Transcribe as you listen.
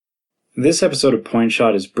This episode of Point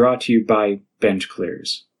Shot is brought to you by Bench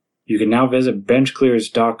Clears. You can now visit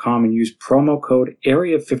benchclears.com and use promo code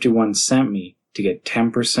AREA51SENTME to get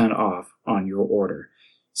 10% off on your order.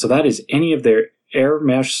 So that is any of their air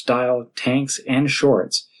mesh style tanks and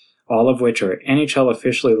shorts, all of which are NHL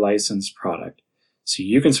officially licensed product. So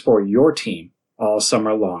you can support your team all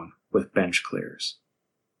summer long with Bench Clears.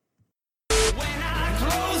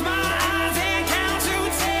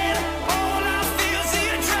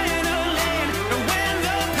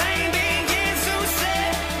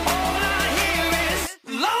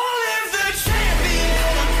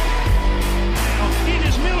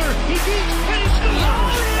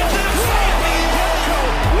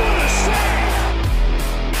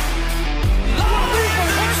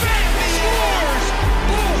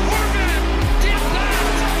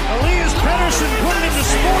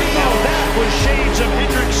 Was shades of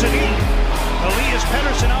Hendrickson. Elias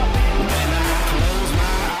Pettersson off. When I close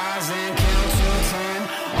my eyes and count to 10,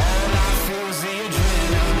 all I feel is the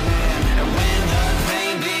adrenaline. And when the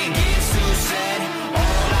pain begins to set,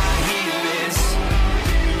 all I hear is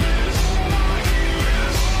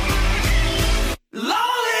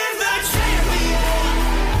long live the champion.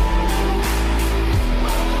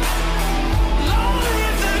 Long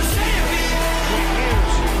live the champion.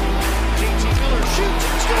 JT Miller shoots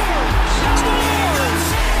and scores.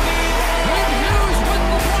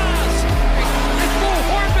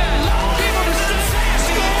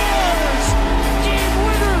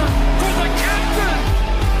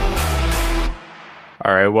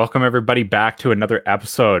 All right, welcome everybody back to another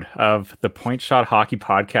episode of the Point Shot Hockey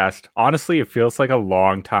Podcast. Honestly, it feels like a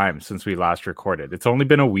long time since we last recorded. It's only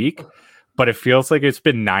been a week, but it feels like it's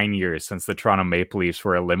been 9 years since the Toronto Maple Leafs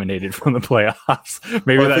were eliminated from the playoffs.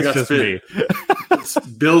 Maybe that's just me. It's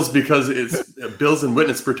Bills because it's Bills and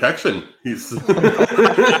witness protection. It's been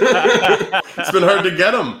hard to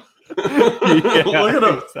get him. Look at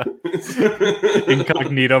him.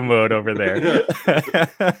 Incognito mode over there.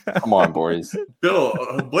 Come on, boys. Bill,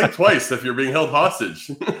 blink twice if you're being held hostage.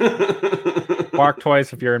 Bark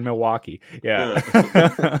twice if you're in Milwaukee. Yeah.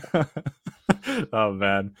 Oh,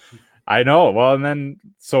 man. I know. Well, and then,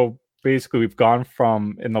 so basically we've gone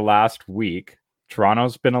from, in the last week,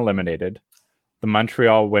 Toronto's been eliminated. The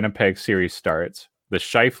Montreal-Winnipeg series starts. The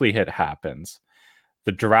Scheifele hit happens.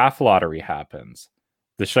 The draft lottery happens.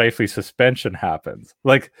 The Scheifele suspension happens.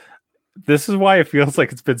 Like, this is why it feels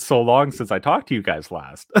like it's been so long since I talked to you guys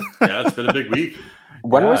last. Yeah, it's been a big week.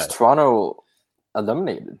 When was Toronto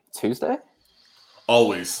eliminated? Tuesday?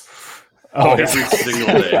 Always. Oh, every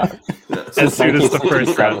single day. Yeah. As soon as the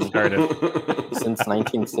first round started. Since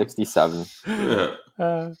 1967.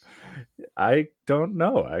 Yeah. I don't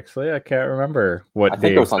know, actually. I can't remember what I day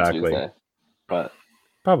think it was exactly. on Tuesday, but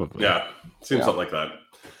Probably. Yeah, seems something like that.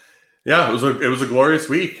 Yeah, it was a glorious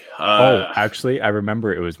week. Actually, I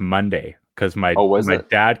remember it was Monday because my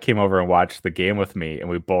dad came over and watched the game with me, and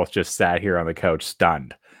we both just sat here on the couch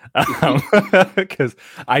stunned because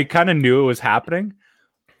I kind of knew it was happening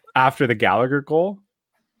after the Gallagher goal,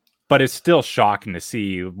 but it's still shocking to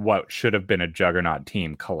see what should have been a juggernaut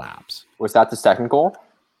team collapse. Was that the second goal?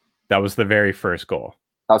 That was the very first goal.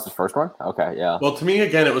 That was the first one? Okay, yeah. Well, to me,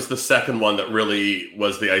 again, it was the second one that really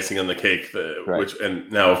was the icing on the cake. Which, and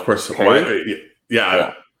now, of course, the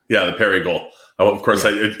Perry goal. Oh, of course,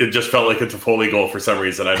 it just felt like a Toffoli goal for some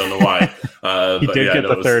reason. I don't know why. He did get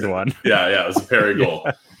the third one. Yeah, it was a Perry goal.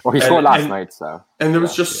 Well, he scored last night, so. And there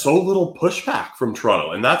was just so little pushback from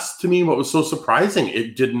Toronto. And that's, to me, what was so surprising.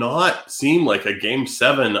 It did not seem like a Game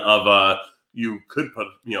 7 of you could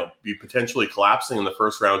be potentially collapsing in the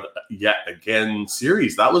first round yet again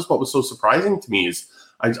series. That was what was so surprising to me is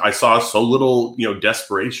I saw so little,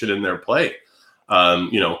 desperation in their play.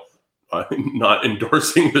 Not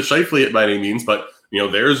endorsing the Scheifele by any means, but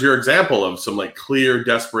there's your example of some clear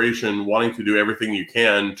desperation, wanting to do everything you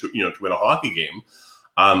can to win a hockey game.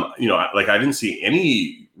 I didn't see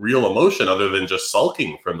any real emotion other than just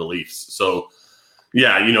sulking from the Leafs. So,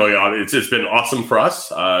 yeah, it's been awesome for us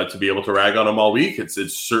to be able to rag on them all week. It's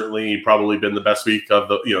certainly probably been the best week of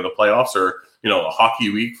the playoffs or a hockey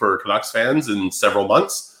week for Canucks fans in several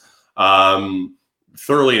months.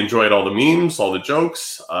 Thoroughly enjoyed all the memes, all the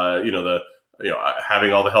jokes. Having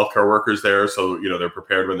all the healthcare workers there, so they're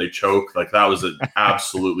prepared when they choke. That was an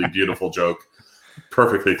absolutely beautiful joke,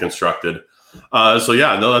 perfectly constructed. It's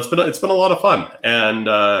been a lot of fun. And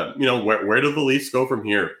where do the Leafs go from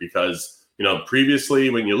here? Because previously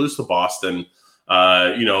when you lose to Boston,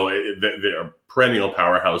 they're a perennial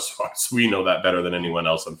powerhouse. We know that better than anyone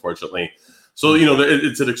else, unfortunately. So,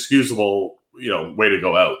 it's an excusable, way to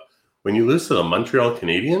go out. When you lose to the Montreal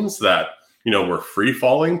Canadiens that, were free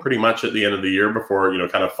falling pretty much at the end of the year before,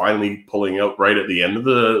 kind of finally pulling out right at the end of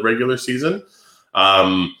the regular season.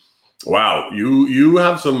 Wow, you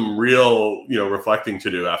have some real, reflecting to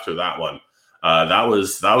do after that one. That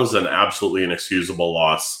was an absolutely inexcusable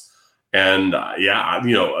loss. And and I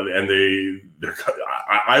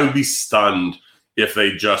would be stunned if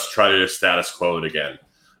they just try to status quo it again.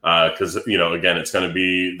 Because, again, it's going to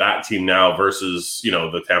be that team now versus,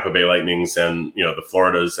 the Tampa Bay Lightnings and, the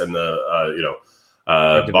Floridas and the,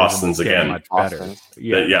 Boston's again. Much better.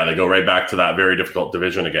 They go right back to that very difficult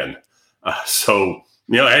division again. So,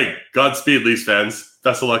 hey, Godspeed, Leafs fans.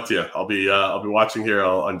 Best of luck to you. I'll be watching here.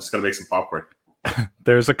 I'm just going to make some popcorn.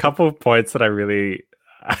 There's a couple of points that I really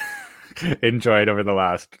enjoyed over the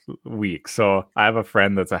last week. So I have a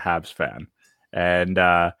friend that's a Habs fan, and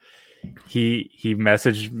he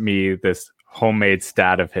messaged me this homemade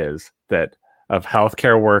stat of his of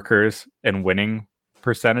healthcare workers and winning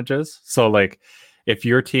percentages. So like if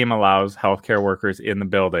your team allows healthcare workers in the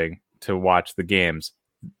building to watch the games,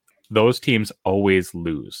 those teams always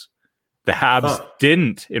lose. The Habs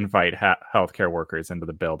didn't invite healthcare workers into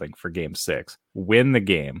the building for Game 6, win the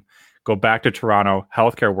game, go back to Toronto,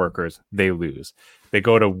 healthcare workers, they lose. They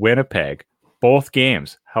go to Winnipeg, both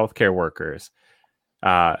games, healthcare workers,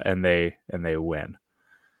 and they win.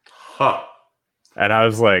 Huh. And I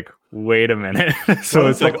was like, wait a minute. So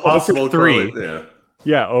it's like 0 for 3.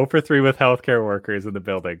 Yeah, 0 for 3 with healthcare workers in the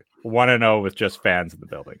building. 1-0 with just fans in the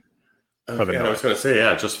building. I was going to say,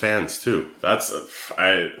 just fans too. That's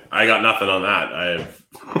I got nothing on that.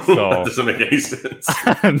 That doesn't make any sense.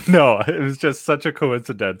 No, it was just such a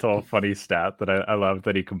coincidental, funny stat that I love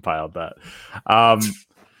that he compiled that. I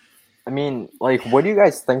mean, like, what do you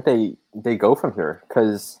guys think they go from here?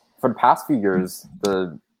 Because for the past few years,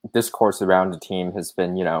 the discourse around the team has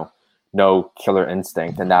been, no killer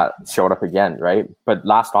instinct, and that showed up again, right? But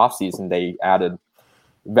last offseason, they added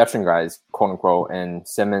veteran guys, quote unquote, and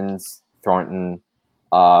Simmons, Thornton,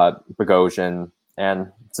 Bogosian,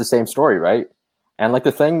 and it's the same story, right? And like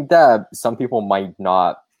the thing that some people might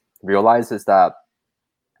not realize is that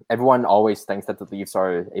everyone always thinks that the Leafs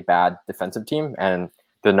are a bad defensive team, and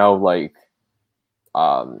they're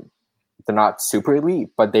they're not super elite,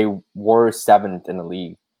 but they were 7th in the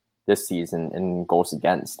league this season in goals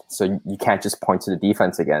against. So you can't just point to the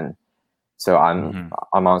defense again. So I'm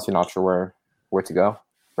honestly not sure where to go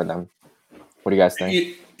for them. What do you guys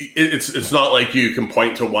think? It's not like you can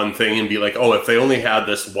point to one thing and be like, oh, if they only had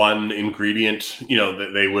this one ingredient,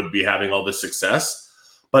 that they would be having all this success.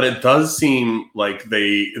 But it does seem like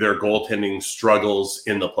their goaltending struggles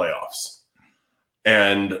in the playoffs.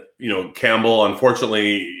 And, Campbell,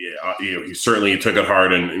 unfortunately, he certainly took it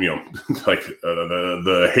hard, and, like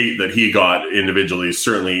the hate that he got individually is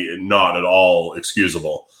certainly not at all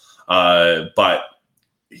excusable. But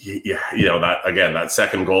that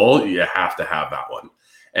second goal, you have to have that one.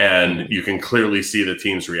 And you can clearly see the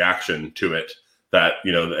team's reaction to it. That,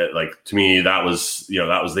 to me, that was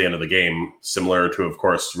the end of the game. Similar to, of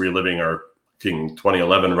course, reliving our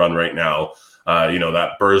 2011 run right now.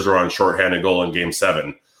 That Bergeron shorthanded goal in Game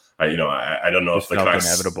 7. I don't know if the Canucks,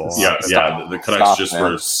 inevitable. The Canucks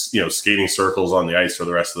were, skating circles on the ice for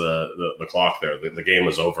the rest of the clock there. The game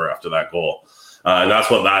was over after that goal. And that's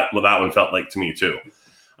what that one felt like to me too.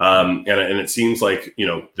 And it seems like,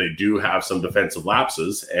 they do have some defensive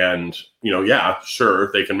lapses, and,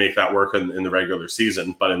 sure, they can make that work in the regular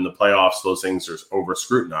season, but in the playoffs, those things are over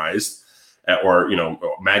scrutinized or,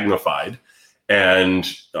 magnified. And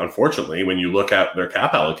unfortunately, when you look at their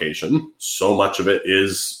cap allocation, so much of it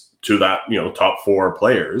is to that, top 4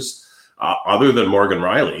 players, other than Morgan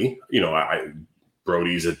Rielly.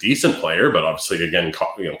 Brody's a decent player, but obviously, again,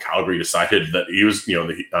 Calgary decided that he was, they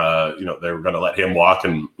were going to let him walk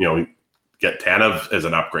and, get Tanev as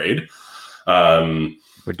an upgrade.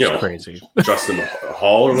 Which is crazy. Justin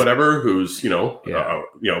Hall or whatever, who's,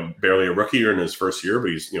 barely a rookie or in his first year,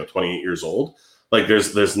 but he's, 28 years old. Like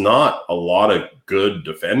there's not a lot of good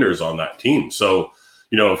defenders on that team. So,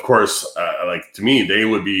 of course, to me, they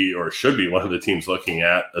would be or should be one of the teams looking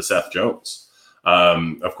at a Seth Jones.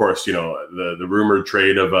 Of course, the rumored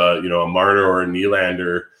trade of a Marner or a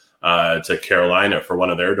Nylander to Carolina for one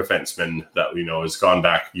of their defensemen that has gone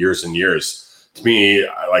back years and years. To me,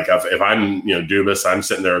 if I'm Dubas, I'm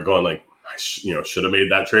sitting there going like, I should have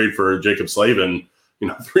made that trade for Jacob Slavin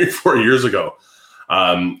 3-4 years ago.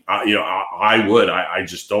 I would. I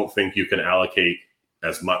just don't think you can allocate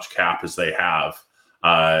as much cap as they have,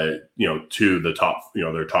 to the top,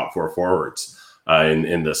 their top 4 forwards.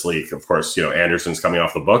 In this league. Of course, Anderson's coming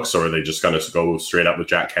off the books, or are they just going to go straight up with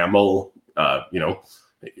Jack Campbell,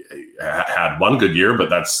 had one good year, but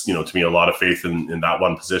that's, to me, a lot of faith in that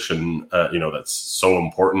one position, that's so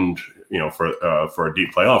important, for a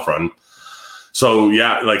deep playoff run. So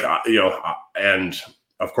yeah, and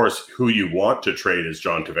of course, who you want to trade is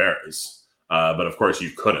John Tavares. But of course you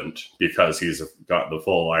couldn't, because he's got the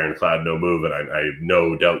full ironclad no move. And I have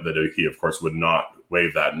no doubt that he, of course, would not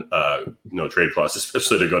waive that, no trade clause,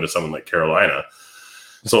 especially to go to someone like Carolina.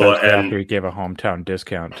 So, and after he gave a hometown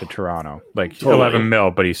discount to Toronto, like Totally. 11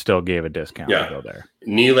 mil, but he still gave a discount Yeah. to go there.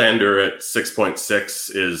 Nylander at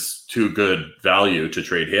 6.6 is too good value to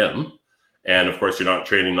trade him. And of course, you're not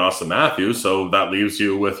trading Austin Matthews, so that leaves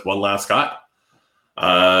you with one last guy.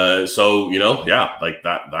 That's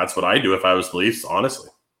what I do if I was the Leafs, honestly.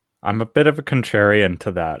 I'm a bit of a contrarian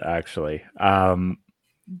to that, actually.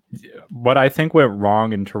 What I think went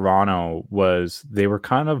wrong in Toronto was they were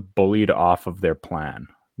kind of bullied off of their plan.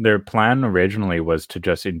 Their plan originally was to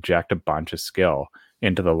just inject a bunch of skill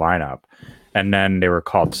into the lineup, and then they were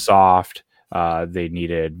called soft. They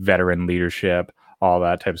needed veteran leadership, all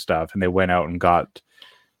that type of stuff, and they went out and got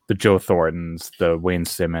the Joe Thorntons, the Wayne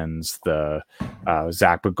Simmons, the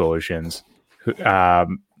Zach Bogosians,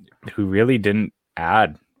 who really didn't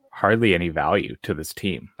add hardly any value to this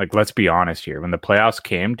team. Like, let's be honest here. When the playoffs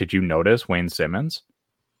came, did you notice Wayne Simmons?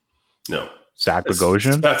 No. Zach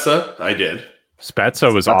Bogosian? Spezza, I did.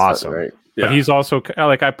 Spezza was awesome. Right. Yeah. But he's also,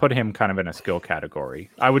 like, I put him kind of in a skill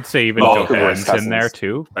category. I would say even Oh, Joe okay. Thornton's in Cousins. there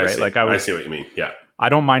too, I right? see. Like, I see what you mean. Yeah. I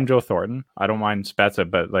don't mind Joe Thornton. I don't mind Spezza,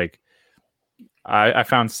 but like I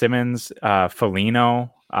found Simmons,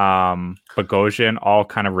 Foligno, Bogosian, all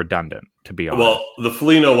kind of redundant, to be honest. Well, the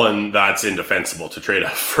Foligno one, that's indefensible to trade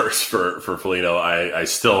up first for Foligno. I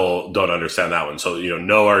still don't understand that one. So,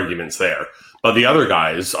 no arguments there. But the other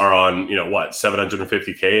guys are on,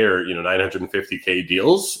 750K or, 950K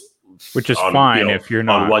deals. Which is on, fine if you're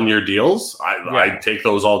not on 1 year deals. Yeah. I take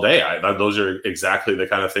those all day. Those are exactly the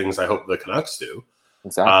kind of things I hope the Canucks do.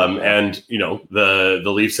 Exactly. And the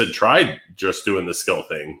Leafs had tried just doing the skill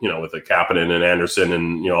thing, with the Kapanen and Anderson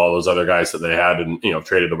and all those other guys that they had and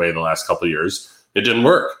traded away the last couple of years. It didn't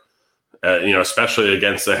work, especially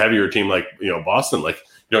against a heavier team like Boston. Like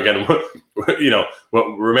again,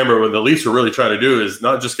 remember what the Leafs are really trying to do is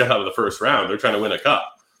not just get out of the first round; they're trying to win a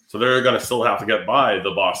cup. So they're going to still have to get by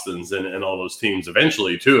the Bostons and all those teams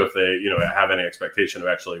eventually too, if they have any expectation of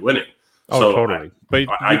actually winning. Oh, So totally. But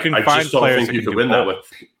I you can I find just don't players think that you can could do win that both,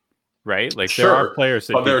 with. right? Like Sure, there are players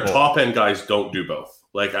that but their do both. top end guys don't do both.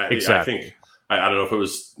 Like Exactly. I think I don't know if it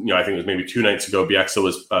was I think it was maybe 2 nights ago. Bieksa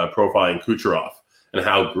was profiling Kucherov and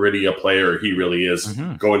how gritty a player he really is,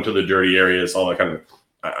 Mhm. going to the dirty areas, all that kind of.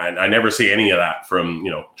 I never see any of that from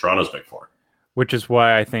Toronto's Big Four. Which is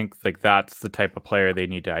why I think like that's the type of player they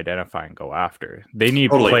need to identify and go after. They need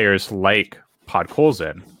Totally. players like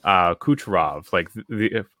Podkolzin, Kucherov, like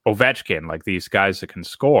the Ovechkin, like these guys that can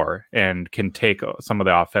score and can take some of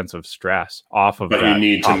the offensive stress off of. But that you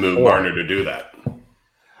need to top move four. Marner to do that.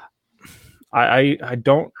 I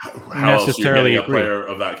don't How else are you necessarily getting a agree. player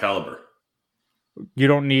of that caliber? You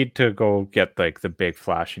don't need to go get like the big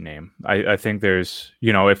flashy name. I think there's,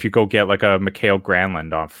 if you go get like a Mikhail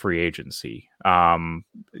Granlund on free agency,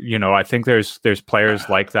 I think there's players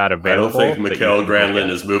like that I don't available. think that you Mikhail can go Granlund get.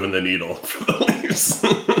 is moving the needle for the Leafs. The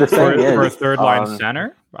for, thing for a is, third line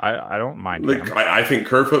center. I don't mind Like, him. I think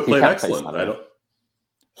Kerfoot played can't play excellent. center. I don't.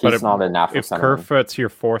 But he's not a natural If center. Kerfoot's your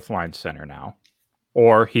fourth line center now,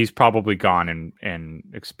 or he's probably gone in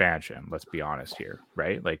expansion. Let's be honest here,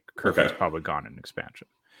 right? Like Kerfoot's Okay. probably gone in expansion.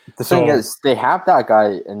 The thing So- is, they have that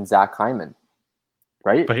guy in Zach Hyman,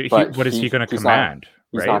 right? But what is he going to he's command?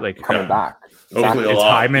 He's Right? not Like coming back. Hopefully a is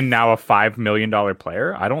lot. Hyman now a $5 million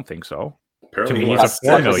player? I don't think so. Apparently To me, not. he's a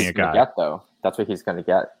 $4 what million he's gonna guy. Get, though. That's what he's going to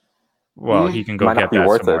get. Well, he can go Might not get be that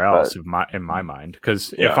worth somewhere it, else but- in my mind.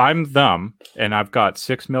 Because Yeah. if I'm them and I've got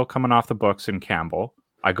 $6 million coming off the books in Campbell,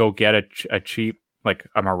 I go get a cheap like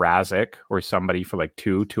a Mrazek or somebody for like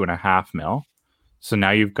 2.5 mil. So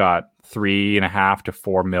now you've got 3.5 to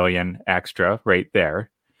 4 million extra right there.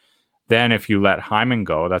 Then if you let Hyman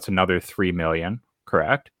go, that's another 3 million,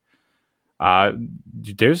 correct?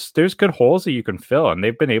 There's good holes that you can fill, and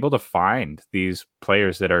they've been able to find these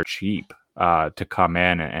players that are cheap to come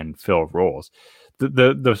in and fill roles.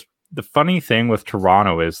 The funny thing with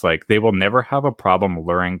Toronto is like they will never have a problem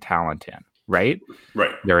luring talent in, right?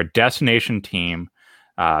 Right. They're a destination team.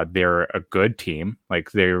 They're a good team.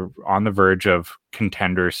 Like they're on the verge of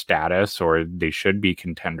contender status, or they should be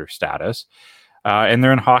contender status. And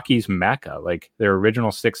they're in hockey's mecca. Like their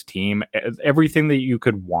original 6 team, everything that you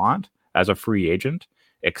could want as a free agent,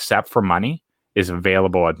 except for money, is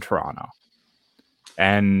available in Toronto.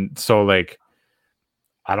 And so, like,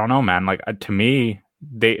 I don't know, man. Like to me,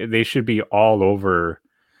 they should be all over.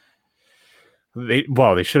 They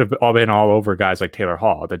should have all been all over guys like Taylor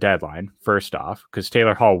Hall at the deadline, first off, because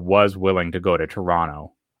Taylor Hall was willing to go to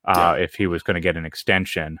Toronto if he was going to get an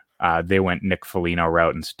extension. They went Nick Foligno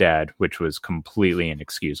route instead, which was completely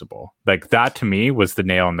inexcusable. Like, that to me was the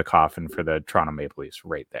nail in the coffin for the Toronto Maple Leafs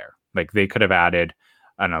right there. Like, they could have added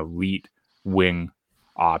an elite wing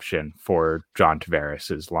option for John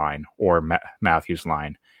Tavares's line or Matthews'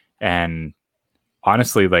 line. And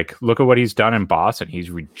honestly, like, look at what he's done in Boston.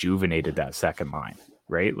 He's rejuvenated that second line,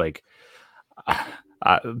 right? Like,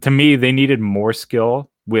 to me, they needed more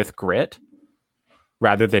skill with grit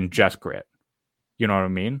rather than just grit. You know what I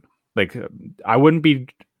mean? Like, I wouldn't be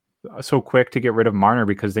so quick to get rid of Marner,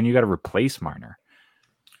 because then you got to replace Marner.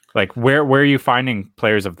 Like, where are you finding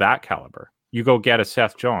players of that caliber? You go get a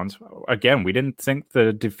Seth Jones. Again, we didn't think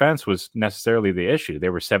the defense was necessarily the issue. They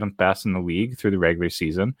were 7th best in the league through the regular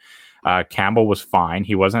season. Campbell was fine.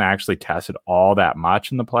 He wasn't actually tested all that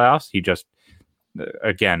much in the playoffs. He just,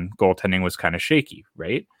 again, goaltending was kind of shaky,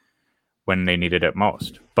 right? When they needed it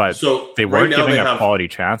most. But so they weren't giving up quality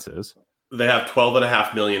chances. They have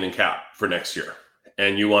 $12.5 million in cap for next year.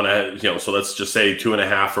 And you want to, so let's just say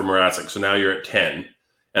 2.5 for Mrazek. So now you're at 10.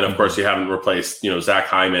 And of course, you haven't replaced, Zach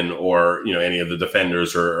Hyman or, any of the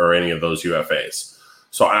defenders or any of those UFAs.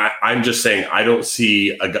 So I'm just saying, I don't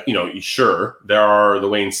see, sure, there are the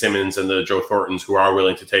Wayne Simmons and the Joe Thorntons who are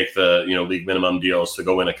willing to take the, league minimum deals to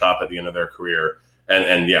go win a cup at the end of their career.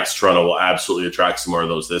 And yes, Toronto will absolutely attract some more of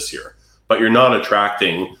those this year. But you're not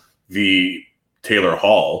attracting the Taylor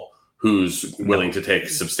Hall, who's willing to take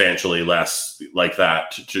substantially less like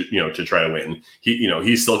that to try to win.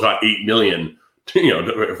 He's still got $8 million,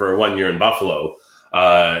 for 1 year in Buffalo.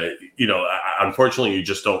 Unfortunately, you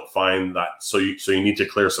just don't find that. So you need to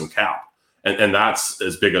clear some cap, and that's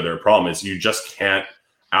as big of their problem is you just can't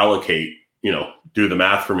allocate. Do the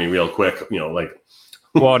math for me real quick.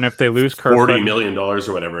 Well, and if they lose Kerfoot, $40 million or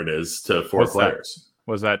whatever it is to 4 players.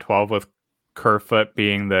 Was that 12 with Kerfoot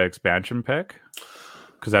being the expansion pick?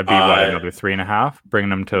 Because that'd be another 3.5, bringing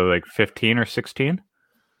them to like 15 or 16.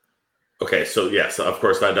 Okay, so yes, of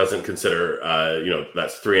course that doesn't consider,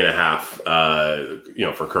 that's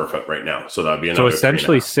 3.5, for Kerfoot right now. So that'd be another. So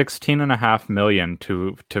essentially, $16.5 million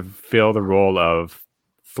to fill the role of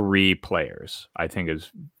 3 players. I think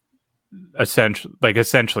is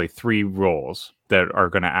essentially 3 roles that are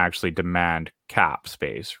going to actually demand cap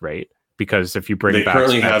space, right? Because if you bring back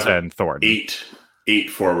Spezza and Thornton,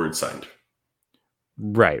 8 forwards signed,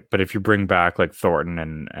 right? But if you bring back like Thornton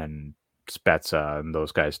and Spezza and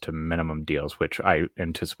those guys to minimum deals, which I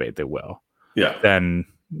anticipate they will, then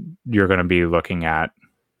you're going to be looking at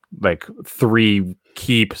like 3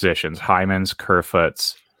 key positions: Hyman's,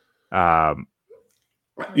 Kerfoot's. A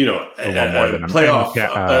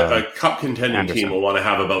cup contending team will want to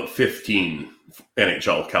have about 15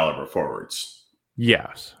 NHL caliber forwards.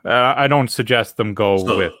 Yes, I don't suggest them go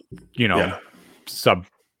with sub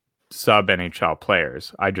NHL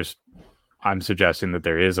players. I'm suggesting that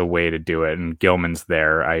there is a way to do it, and Gilman's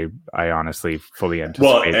there. I honestly fully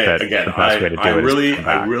anticipate that again, the best way to do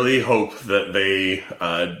I really hope that they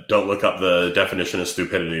don't look up the definition of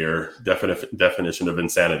stupidity or definition of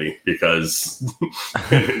insanity, because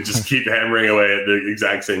just keep hammering away at the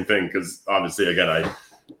exact same thing, because obviously, again, I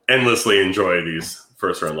endlessly enjoy these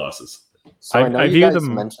first-round losses. So I know you guys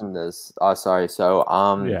mentioned this. Sorry. So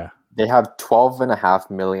they have $12.5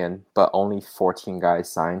 million, but only 14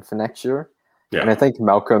 guys signed for next year. Yeah. And I think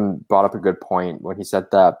Malcolm brought up a good point when he said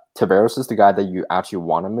that Tavares is the guy that you actually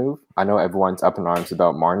want to move. I know everyone's up in arms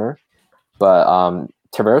about Marner, but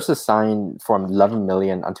Tavares is signed from $11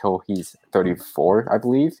 million until he's 34, I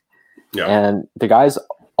believe. Yeah. And the guy's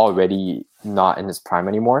already not in his prime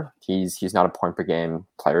anymore. He's not a point per game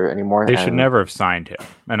player anymore. They should never have signed him.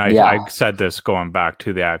 And I said this going back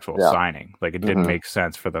to the actual signing. Like, it didn't make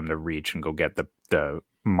sense for them to reach and go get the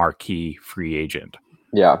marquee free agent.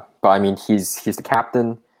 Yeah, but I mean, he's the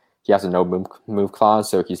captain. He has a no move clause,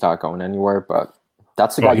 so he's not going anywhere. But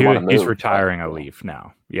that's the guy you want to move. He's retiring a Leaf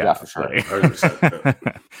now. Yeah, for sure.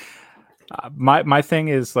 My thing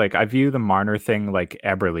is, like, I view the Marner thing like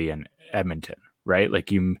Eberle and Edmonton, right?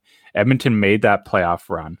 Like, Edmonton made that playoff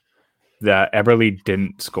run. The Eberle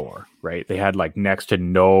didn't score, right? They had like next to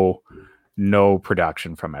no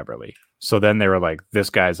production from Eberle. So then they were like, this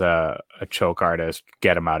guy's a choke artist.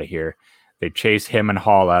 Get him out of here. They chase him and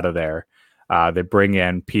Hall out of there. They bring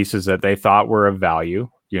in pieces that they thought were of value,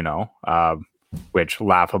 which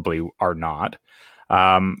laughably are not.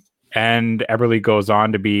 And Eberle goes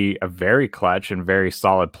on to be a very clutch and very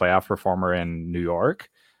solid playoff performer in New York.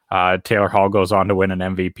 Taylor Hall goes on to win an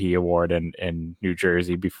MVP award in New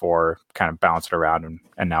Jersey before kind of bouncing around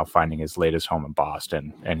and now finding his latest home in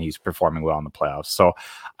Boston, and he's performing well in the playoffs. So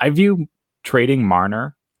I view trading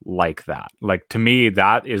Marner like that. Like, to me,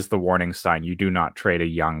 that is the warning sign. You do not trade a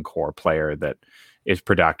young core player that is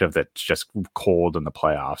productive, that's just cold in the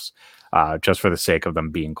playoffs, just for the sake of them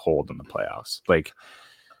being cold in the playoffs. Like,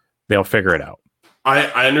 they'll figure it out.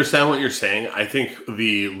 I understand what you're saying. I think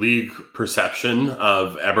the league perception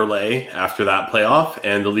of Eberle after that playoff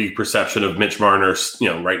and the league perception of Mitch Marner,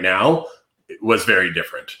 right now, was very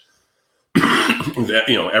different.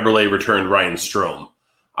 Eberle returned Ryan Strome.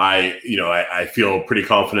 I feel pretty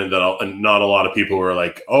confident that not a lot of people were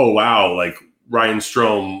like, oh wow, like Ryan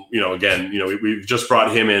Strome, we've just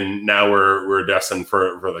brought him in. Now we're destined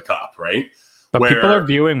for the cup, right? But people are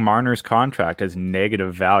viewing Marner's contract as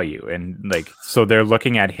negative value, and so they're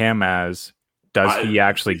looking at him as, does he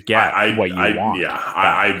actually get what you want? Yeah,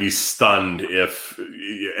 I'd be stunned if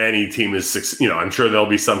any team is, I'm sure there'll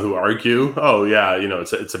be some who argue, oh yeah,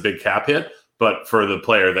 it's a big cap hit, but for the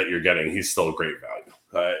player that you're getting, he's still great value.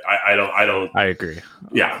 I agree.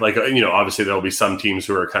 Yeah, obviously there'll be some teams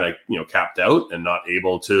who are kind of capped out and not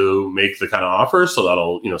able to make the kind of offer, so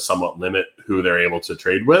that'll somewhat limit who they're able to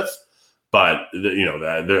trade with. But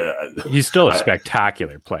he's still a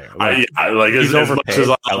spectacular player. As much as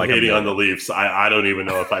I'm hating on the Leafs, I don't even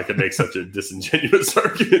know if I could make such a disingenuous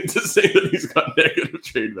argument to say that he's got negative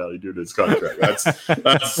trade value due to his contract.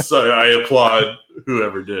 That's I applaud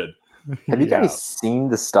whoever did. Have you guys seen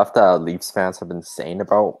the stuff that Leafs fans have been saying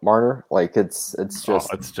about Marner? Like, it's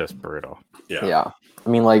just brutal. Yeah. I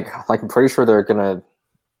mean, I'm pretty sure they're gonna.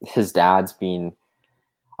 His dad's being,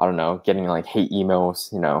 I don't know, getting hate emails,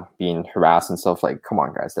 being harassed and stuff. Like, come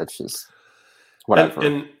on, guys, that's just whatever.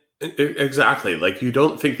 And exactly, you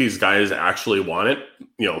don't think these guys actually want it,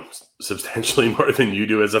 substantially more than you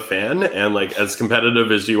do as a fan, and as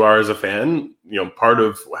competitive as you are as a fan, part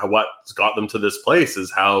of what's got them to this place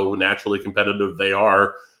is how naturally competitive they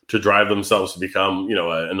are to drive themselves to become,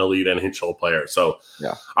 an elite NHL player. So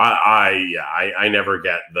yeah, I never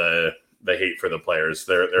get the hate for the players.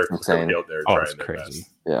 They're clearly out there trying their best.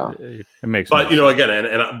 Yeah, it makes. But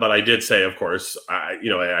again, but I did say, of course, I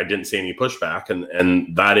didn't see any pushback,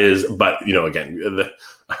 and that is. But again,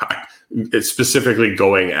 it's specifically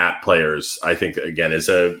going at players. I think again is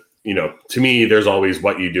to me, there's always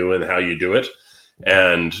what you do and how you do it,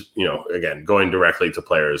 and again, going directly to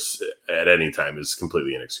players at any time is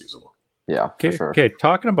completely inexcusable. Yeah, for sure. Okay,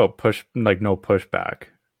 talking about no pushback,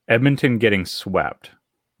 Edmonton getting swept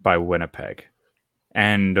by Winnipeg.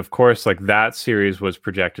 And of course, that series was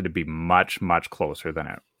projected to be much, much closer than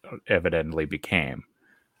it evidently became.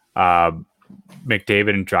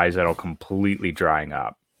 McDavid and Draisaitl completely drying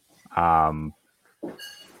up.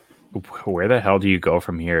 Where the hell do you go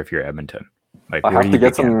from here if you're Edmonton? I have to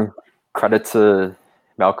get some credit to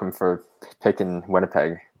Malcolm for picking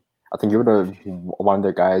Winnipeg. I think you were one of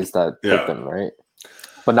the guys that picked them, right?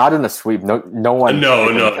 But not in a sweep. No one. No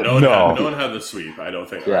one had the sweep. I don't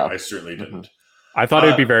think. Yeah. I certainly didn't. I thought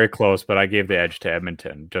it'd be very close, but I gave the edge to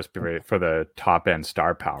Edmonton just for the top end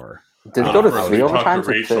star power. Did it go to 3 overtimes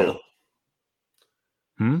or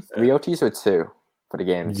 2? 3 OTs or 2 for the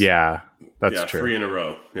games? Yeah, that's true. 3 in a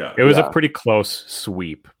row. Yeah, it was a pretty close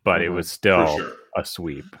sweep, but it was still a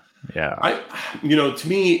sweep. Yeah, to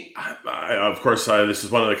me, of course, this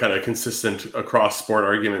is one of the kind of consistent across sport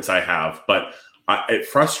arguments I have, but. It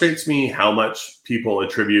frustrates me how much people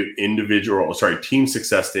attribute team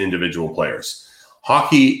success to individual players.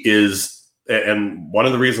 Hockey is, and one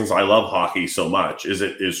of the reasons I love hockey so much is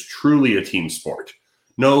it is truly a team sport.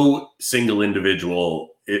 No single individual,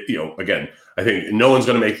 again, I think no one's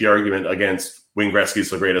going to make the argument against Wayne Gretzky's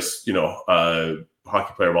the greatest,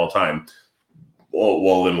 hockey player of all time.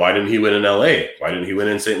 Well, then why didn't he win in LA? Why didn't he win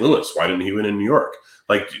in St. Louis? Why didn't he win in New York?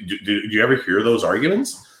 Do you ever hear those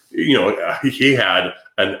arguments? He had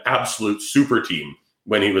an absolute super team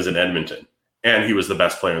when he was in Edmonton, and he was the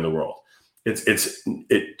best player in the world. It's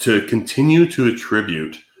to continue to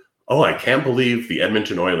attribute, I can't believe the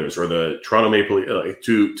Edmonton Oilers or the Toronto Maple Leafs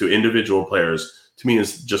to individual players. To me,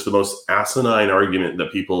 is just the most asinine argument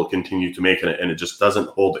that people continue to make, and it just doesn't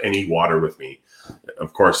hold any water with me.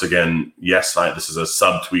 Of course, again, yes, this is a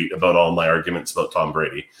subtweet about all my arguments about Tom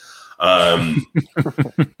Brady. And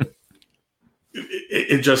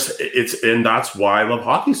that's why I love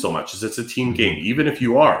hockey so much, is it's a team game. Even if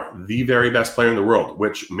you are the very best player in the world,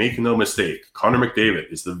 which, make no mistake, Connor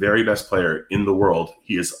McDavid is the very best player in the world.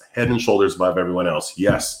 He is head and shoulders above everyone else.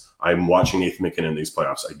 Yes, I'm watching Nathan MacKinnon in these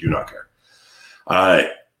playoffs. I do not care.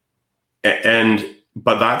 But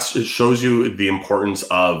it shows you the importance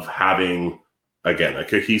of having again, a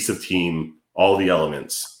cohesive team, all the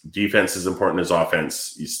elements. Defense is important as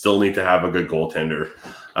offense. You still need to have a good goaltender.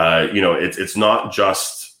 It's not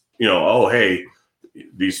just, oh, hey,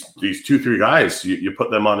 these 2-3 guys, you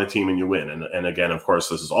put them on a team and you win. And again, of course,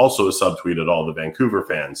 this is also a subtweet at all the Vancouver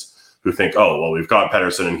fans who think, oh, well, we've got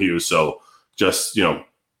Pettersson and Hughes, so just,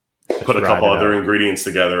 put a couple other ingredients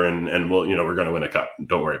together and we'll, we're going to win a cup.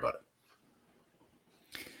 Don't worry about it.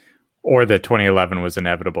 Or that 2011 was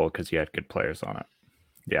inevitable because you had good players on it.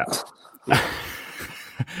 Yeah.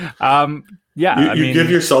 You give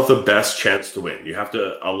yourself the best chance to win. You have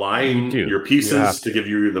to align your pieces to give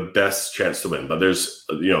you the best chance to win. But there's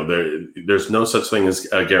no such thing as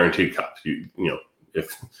a guaranteed cup.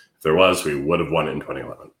 If there was, we would have won it in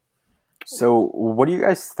 2011. So what do you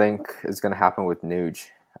guys think is going to happen with Nuge?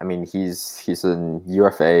 I mean, he's an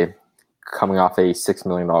UFA coming off a $6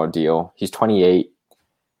 million deal. He's 28,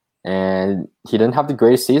 and he didn't have the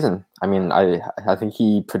greatest season. I mean, I think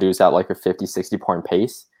he produced at like a 50, 60 point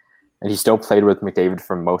pace, and he still played with McDavid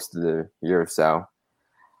for most of the year. So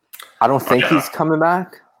I don't think he's coming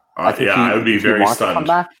back. I would be very stunned. To come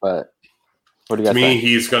back, but what do you guys think? To me,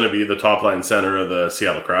 he's going to be the top line center of the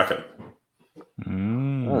Seattle Kraken.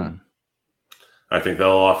 I think they'll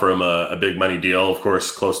offer him a big money deal, of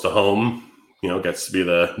course, close to home. Gets to be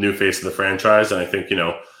the new face of the franchise. And I think,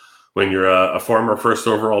 when you're a former first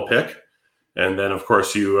overall pick, and then, of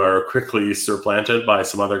course, you are quickly supplanted by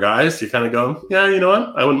some other guys, you kind of go, yeah, you know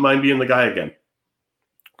what? I wouldn't mind being the guy again.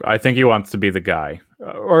 I think he wants to be the guy,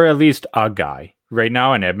 or at least a guy. Right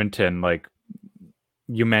now in Edmonton, like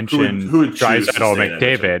you mentioned, who would Draisaitl,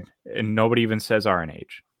 McDavid, and nobody even says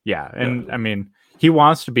RNH. Yeah, and I mean, he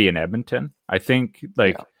wants to be in Edmonton. I think,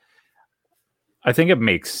 I think it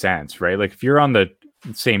makes sense, right? Like if you're on the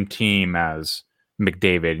same team as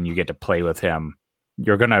McDavid and you get to play with him,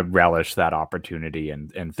 you're going to relish that opportunity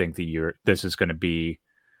and think that this is going to be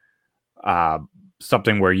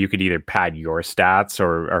something where you could either pad your stats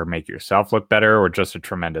or make yourself look better, or just a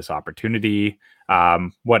tremendous opportunity,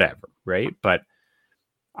 whatever, right? But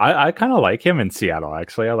I kind of like him in Seattle,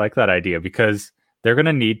 actually. I like that idea because they're going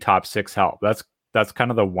to need top 6 help. That's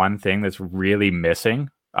kind of the one thing that's really missing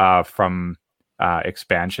from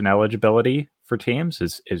expansion eligibility for teams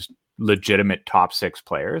is legitimate top 6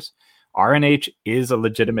 players. RNH is a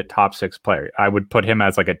legitimate top 6 player. I would put him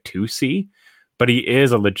as like a 2C, but he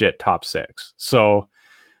is a legit top 6. So,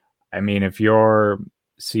 I mean, if you're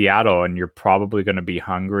Seattle and you're probably going to be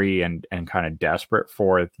hungry and kind of desperate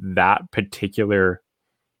for that particular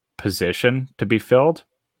position to be filled,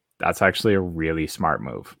 that's actually a really smart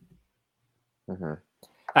move. Mm-hmm.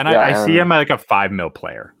 And I see him like a $5 million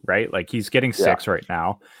player, right? Like he's getting 6 right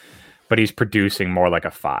now, but he's producing more like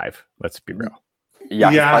a 5. Let's be real.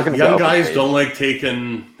 Young guys don't like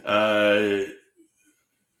taking pay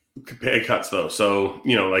cuts though. So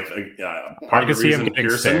part of the reason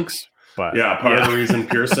Pearson, 6, but part of the reason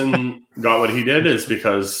Pearson got what he did is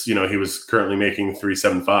because he was currently making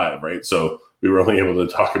 $375, right? So we were only able to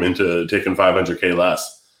talk him into taking $500K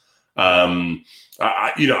less. I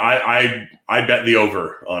bet the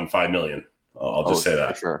over on $5 million. I'll just say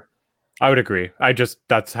that. Sure. I would agree.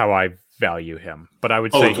 That's how I value him. But I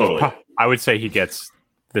would say I would say he gets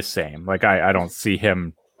the same. Like I don't see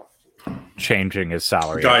him changing his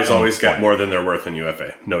salary. Guys always get more than they're worth in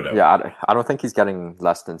UFA, no doubt. Yeah, I don't think he's getting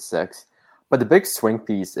less than 6. But the big swing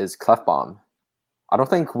piece is Klefbom. I don't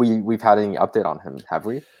think we've had any update on him, have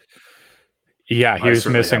we? Yeah, he was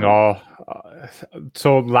missing all.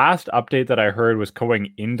 So last update that I heard was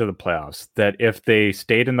going into the playoffs, that if they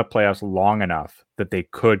stayed in the playoffs long enough, that they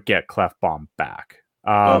could get Klefbom back.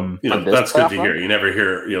 That's good to hear. You never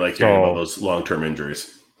hear hearing about those long-term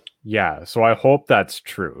injuries. Yeah, so I hope that's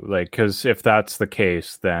true. Like, because if that's the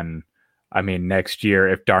case, then I mean, next year,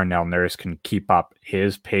 if Darnell Nurse can keep up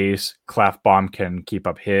his pace, Klefbom can keep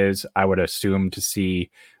up his. I would assume to see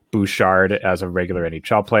Bouchard as a regular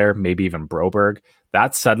NHL player, maybe even Broberg.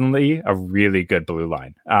 That's suddenly a really good blue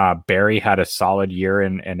line. Barry had a solid year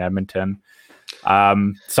in Edmonton.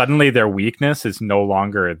 Suddenly their weakness is no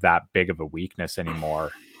longer that big of a weakness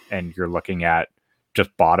anymore. And you're looking at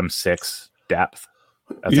just bottom 6 depth.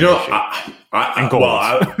 I was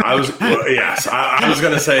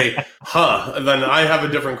going to say, then I have a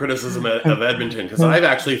different criticism of Edmonton because I've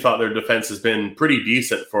actually thought their defense has been pretty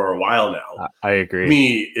decent for a while now. I agree. To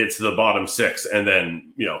me, it's the bottom 6, and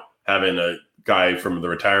then having a guy from the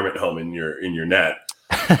retirement home in your net,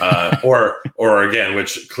 or again,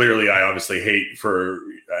 which clearly I obviously hate for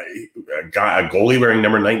a goalie wearing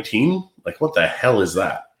number 19. Like, what the hell is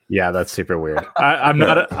that? Yeah, that's super weird. I'm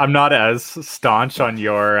not as staunch on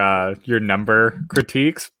your number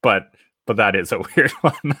critiques, but but that is a weird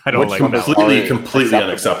one. I don't Which like numbers that. Completely are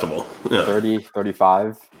unacceptable. Yeah. 30,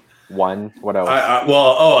 35, 1. What else?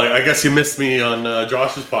 I guess you missed me on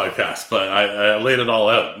Josh's podcast, but I laid it all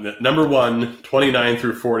out. Number 1, 29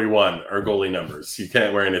 through 41 are goalie numbers. You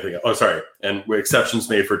can't wear anything else. Oh, sorry. And exceptions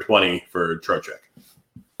made for 20 for Trocheck.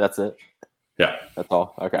 That's it. Yeah. That's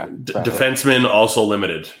all. Okay. Defensemen also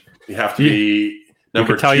limited. You have to be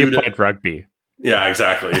number you can tell 2 you to, played rugby. Yeah,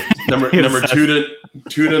 exactly. Number 2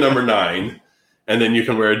 to number 9, and then you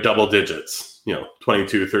can wear double digits.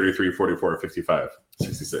 22, 33, 44, 55,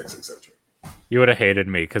 66, etc. You would have hated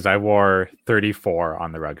me because I wore 34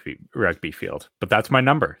 on the rugby field, but that's my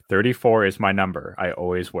number. 34 is my number. I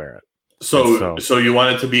always wear it. So you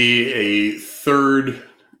want it to be a third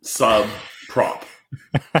sub prop.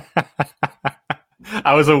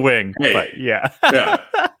 I was a wing, Hey. but yeah. Yeah,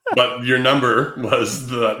 but your number was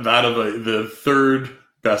that of the third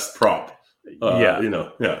best prop. Yeah.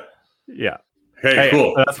 Yeah. Hey, Hey,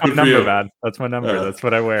 cool. That's my Good for number, you. man. That's my number. That's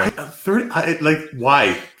what I wear. 30.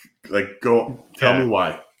 Why? Go tell me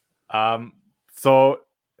why. So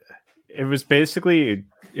it was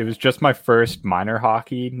just my first minor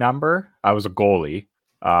hockey number. I was a goalie.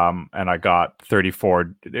 And I got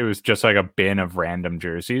 34. It was just like a bin of random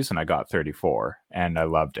jerseys, and I got 34, and I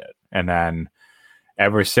loved it. And then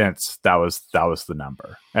ever since, that was the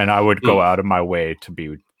number. And I would go out of my way to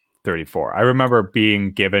be 34. I remember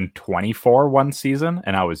being given 24 one season,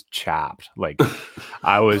 and I was chapped. Like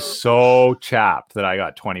I was so chapped that I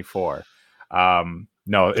got 24.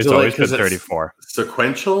 No, it's always been 34.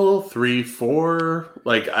 Sequential 3-4.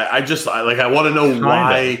 I want to know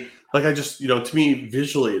why. To me,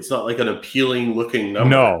 visually, it's not like an appealing looking number.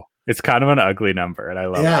 No, it's kind of an ugly number, and I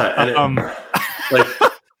love it.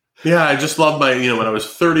 And I just love my, when I was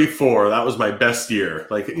 34, that was my best year.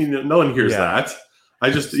 No one hears that. I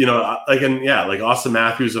just, Austin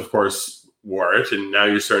Matthews, of course, wore it, and now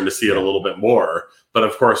you're starting to see it a little bit more. But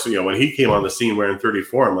of course, when he came on the scene wearing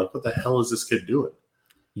 34, I'm like, what the hell is this kid doing?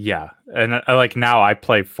 Yeah, and now I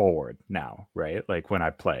play forward now, right? Like when I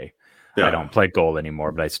play. Yeah. I don't play goal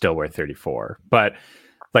anymore, but I still wear 34. But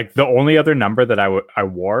like the only other number that I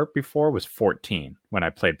wore before was 14 when I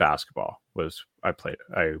played basketball.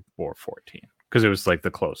 I wore 14 because it was like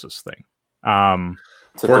the closest thing.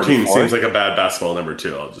 14 seems like a bad basketball number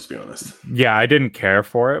too. I'll just be honest. Yeah, I didn't care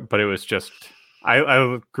for it, but it was just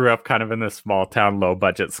I grew up kind of in this small town, low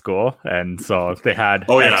budget school, and so they had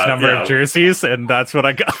X number of jerseys, and that's what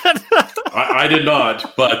I got. I did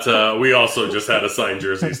not, but we also just had assigned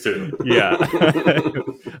jerseys too. Yeah.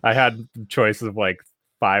 I had choices of like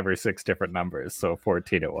 5 or 6 different numbers, so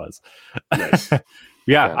 14 it was. Nice.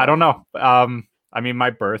 Yeah, I don't know. I mean, my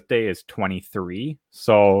birthday is 23,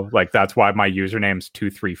 so like that's why my username's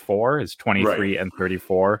 234 is 23 and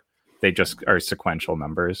 34. They just are sequential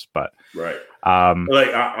numbers, but right. I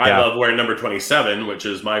love wearing number 27, which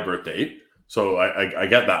is my birth date. So I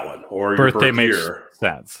get that one. Or your birthday makes year.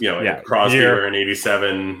 Sense. Crosby wearing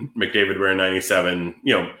 87, McDavid wearing 97,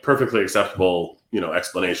 perfectly acceptable,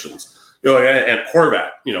 explanations. And Horvat,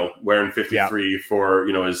 wearing 53 for,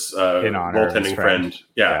 his goaltending friend.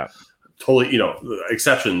 Yeah. Totally,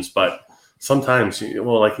 exceptions, but sometimes,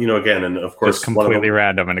 again, and of course, just completely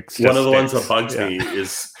random. And one of the ones that bugs me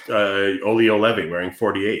is Olio Levy wearing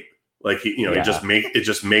 48. Like he just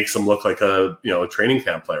makes him look like a training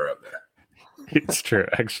camp player out there. It's true,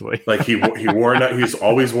 actually. Like he's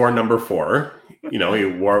always worn number 4. He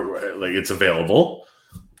wore it's available.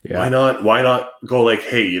 Yeah. Why not go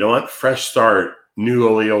hey, you know what? Fresh start, new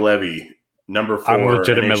Olio Levy, number 4, I'm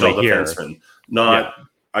legitimately NHL here. defenseman. Not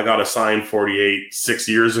I got assigned 48 6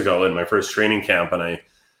 years ago in my first training camp, and I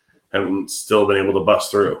haven't still been able to bust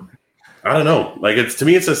through. I don't know. To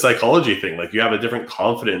me, it's a psychology thing. Like you have a different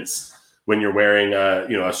confidence when you're wearing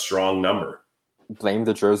a strong number. Blame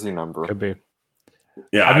the jersey number. Could be.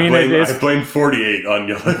 Yeah, I blame 48 on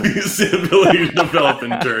Levy's ability to develop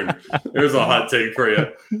in turn. There's a hot take for you.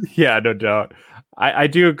 Yeah, no doubt. I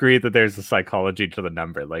do agree that there's a psychology to the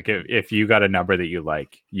number. Like if you got a number that you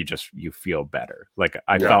like, you feel better. Like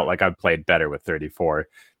I felt like I played better with 34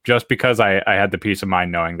 just because I had the peace of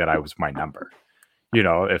mind knowing that I was my number.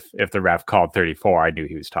 If the ref called 34, I knew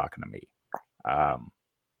he was talking to me.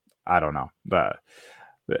 I don't know, but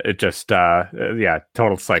it just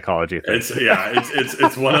total psychology thing.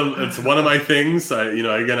 It's one of my things.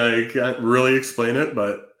 I can't really explain it,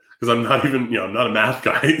 but because I'm not even I'm not a math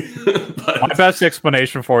guy. But my best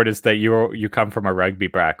explanation for it is that you come from a rugby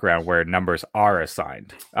background where numbers are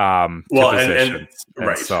assigned. To positions.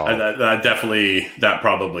 Right, so and that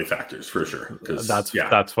probably factors for sure.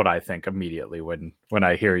 That's what I think immediately when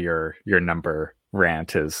I hear your number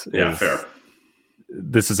rant is fair.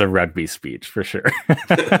 this is a rugby speech for sure.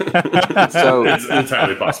 So It's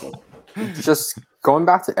entirely possible. just going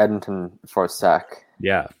back to Edmonton for a sec.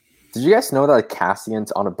 Yeah. Did you guys know that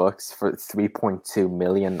Cassian's on the books for $3.2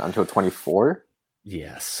 million until 24?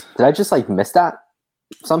 Yes. Did I just like miss that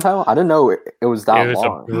somehow? I didn't know it was that It was a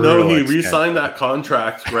long. No, he Brutal re-signed that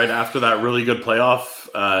contract right after that really good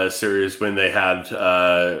playoff series when they had.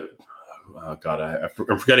 I'm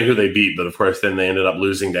forgetting who they beat, but of course, then they ended up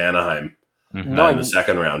losing to Anaheim Mhm. No, in the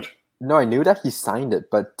second round. No, I knew that he signed it,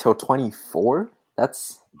 but till 24?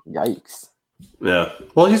 That's yikes. Yeah.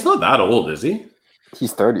 Well, he's not that old, is he?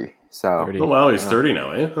 He's 30, so 30. Oh wow, he's Yeah. 30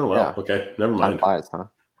 now, eh? Oh wow. Yeah. Okay, never time mind. flies, huh?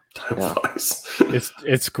 Time Yeah. flies.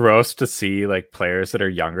 It's gross to see like players that are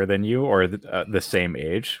younger than you or the same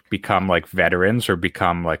age become like veterans or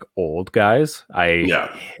become like old guys.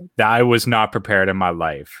 Yeah. I was not prepared in my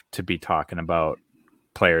life to be talking about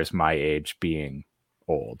players my age being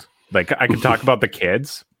old. Like I could talk about the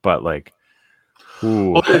kids, but like,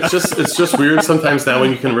 ooh, Well, it's just weird sometimes now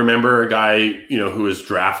when you can remember a guy, who was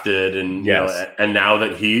drafted and Yes. and now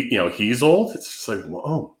that he's old, it's just like,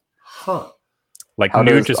 whoa, huh. like How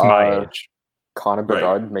Nuge does, is my age. Connor Right.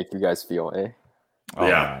 Bedard make you guys feel, eh? Oh,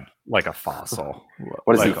 Yeah. man. Like a fossil.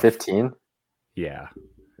 What is Like he, a- 15? Yeah.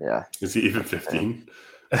 Yeah. Is he even 15?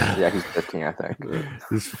 Yeah, he's 15, I think.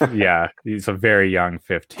 He's a very young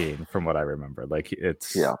 15 from what I remember. Like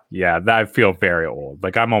it's Yeah. I feel very old.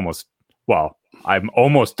 Like I'm almost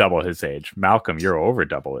double his age. Malcolm, you're over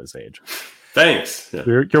double his age. Thanks. Yeah.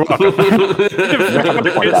 You're welcome. Point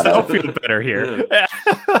that I'll out. feel better here.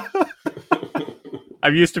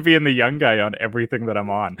 I'm used to being the young guy on everything that I'm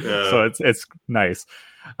on, so it's nice.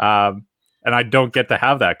 And I don't get to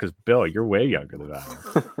have that because Bill, you're way younger than I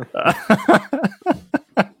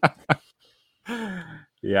am.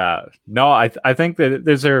 Yeah, no, I think that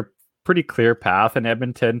there's a pretty clear path in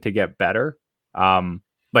Edmonton to get better.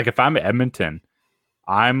 Like if I'm Edmonton,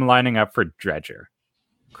 I'm lining up for Dredger,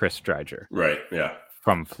 Chris Dredger Right. Yeah.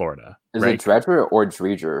 from Florida. Is right? it Dredger or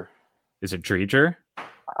Dreger? Is it Dredger?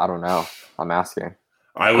 I don't know. I'm asking.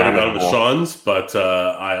 I would have gone with Cool. Sean's, but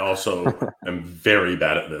I also am very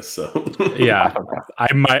bad at this. So Yeah,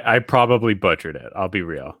 I probably butchered it. I'll be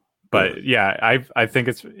real, but yeah, I think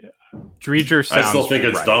it's Dredger. I still sounds think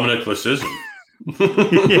it's right. Dominic Lecision.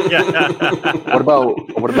 Yeah. What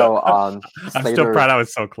about I'm still Slater proud I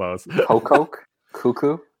was so close. Kokok?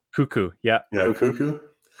 Cuckoo? Cuckoo, yeah. Yeah, Cuckoo.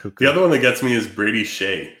 Cuckoo. The other one that gets me is Brady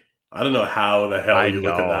Shea. I don't know how the hell I you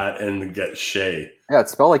look at know. that and get Shea. Yeah,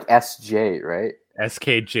 it's spelled like SJ, right?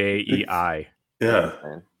 SKJEI. Yeah.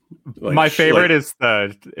 Like, My favorite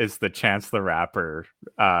like- is the Chance the Rapper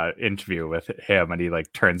interview with him, and he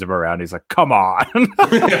like turns him around. He's like, "Come on!"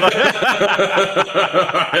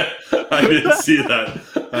 I didn't see that.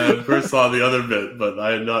 I first saw the other bit, but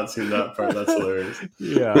I had not seen that part. That's hilarious.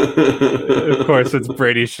 Yeah. Of course, it's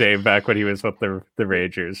Brady Shea back when he was with the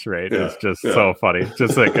Rangers, right? Yeah, It's just yeah. so funny.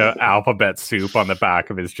 Just like a alphabet soup on the back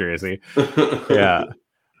of his jersey. Yeah,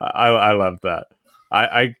 I love that.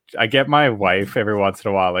 I get my wife every once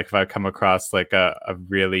in a while, like if I come across like a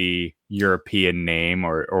really European name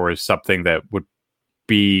or something that would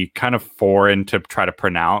be kind of foreign to try to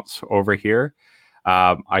pronounce over here.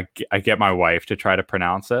 I get my wife to try to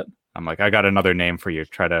pronounce it. I'm like, I got another name for you.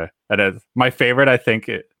 My favorite, I think,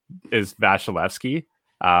 is Vasilevsky.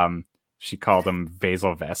 She called him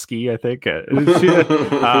Vasilevsky, I think.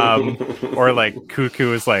 Or like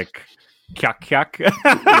Cuckoo is like Kyuk Kyuk.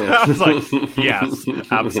 I was like, yes,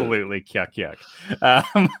 absolutely Kyuk Kyuk.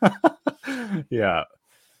 Yeah.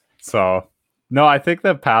 So no, I think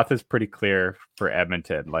the path is pretty clear for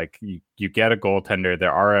Edmonton. Like you get a goaltender.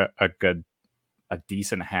 There are a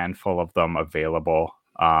decent handful of them available.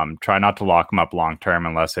 Try not to lock them up long term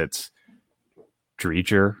unless it's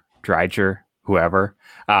Dreiger, whoever.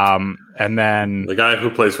 And then The guy who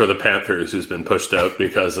plays for the Panthers who's been pushed out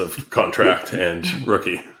because of contract and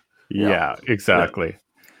rookie. yeah, exactly.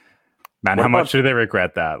 Man, What how about- much do they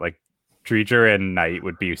regret that? Like Dreiger and Knight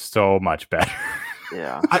would be so much better.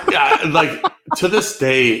 Yeah. Like to this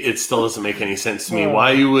day, it still doesn't make any sense to me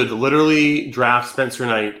why you would literally draft Spencer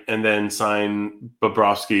Knight and then sign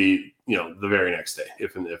Bobrovsky, the very next day,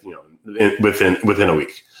 if within a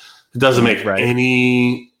week. It doesn't make Right.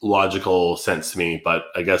 any logical sense to me, but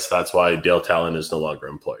I guess that's why Dale Talon is no longer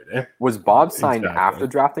employed. Eh? Was Bob signed Exactly. after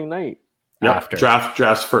drafting night? Yeah, After.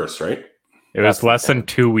 drafts first, right? It was That's less than insane.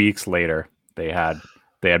 2 weeks later. They had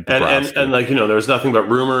And Bobrovsky. and like there was nothing but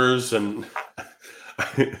rumors and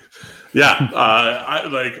yeah, I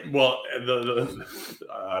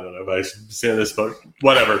don't know if I should say this, but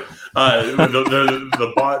whatever.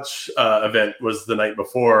 The botch event was the night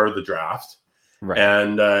before the draft, Right.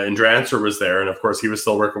 And Drancer was there, and of course he was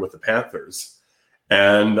still working with the Panthers.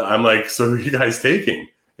 And I'm like, so who are you guys taking?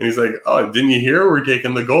 And he's like, oh, didn't you hear? We're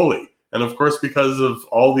taking the goalie. And of course, because of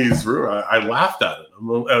all these rumors, I laughed at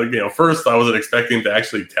it. First I wasn't expecting to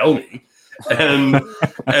actually tell me, and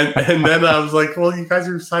then I was like, well, you guys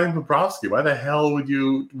are signing Bobrovsky. Why the hell would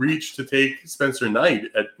you reach to take Spencer Knight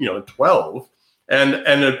at 12? And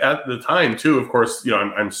at the time too, of course,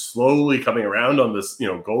 I'm slowly coming around on this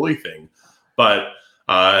goalie thing, but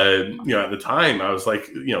at the time I was like,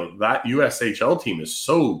 that USHL team is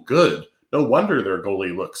so good. No wonder their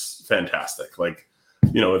goalie looks fantastic. Like,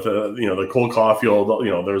 with the Cole Caulfield,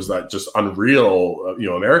 there's that just unreal,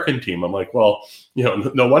 American team. I'm like, well,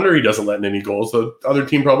 no wonder he doesn't let in any goals. The other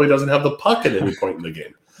team probably doesn't have the puck at any point in the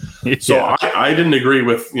game. Yeah. So I didn't agree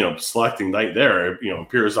with, selecting Knight there. It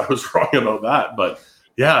appears I was wrong about that. But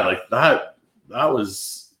yeah, like that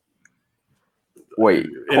was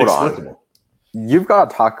inexplicable. Hold on. You've got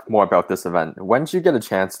to talk more about this event. When did you get a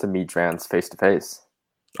chance to meet Drance face to face?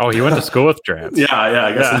 Oh, he went to school with Drance. Yeah,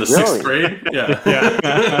 I guess in the sixth grade. Yeah.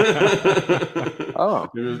 Oh,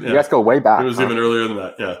 you guys go way back. It was even earlier than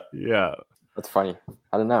that. Yeah. That's funny.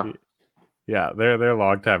 I don't know. Yeah, they're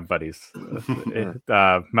longtime buddies.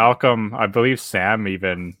 Malcolm, I believe Sam,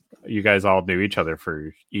 even you guys all knew each other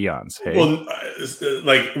for eons. Hey?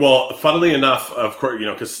 Well, funnily enough, of course,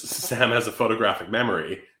 because Sam has a photographic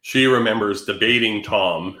memory. She remembers debating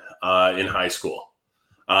Tom in high school.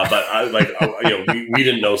 But we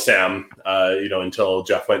didn't know Sam, until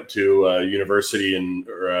Jeff went to university and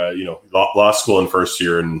law school in first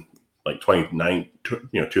year in 2009,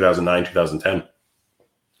 2010.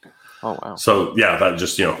 Oh wow! So yeah, that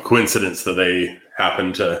just coincidence that they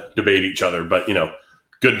happened to debate each other, but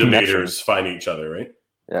good debaters find each other, right?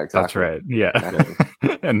 Yeah, exactly. That's right. Yeah,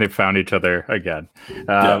 and they found each other again.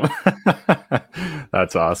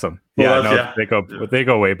 That's awesome. Well, they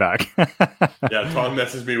go way back. Yeah, Tom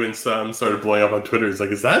messaged me when Sam started blowing up on Twitter. He's like,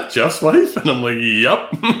 "Is that Jeff's wife?" And I'm like,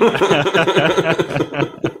 "Yep."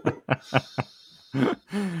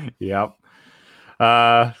 Yep.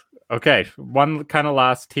 Okay, one kind of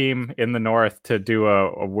last team in the North to do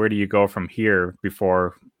a where do you go from here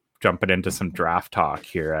before jumping into some draft talk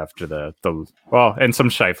here after the and some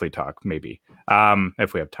Scheifele talk maybe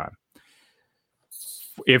if we have time.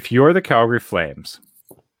 If you're the Calgary Flames,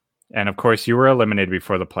 and of course you were eliminated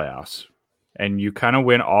before the playoffs, and you kind of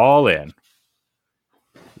went all in,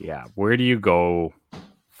 where do you go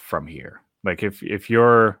from here? Like if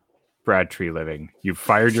you're Brad Treliving, you've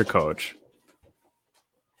fired your coach.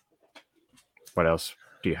 What else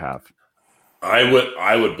do you have?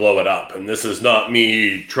 I would blow it up, and this is not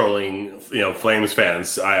me trolling, Flames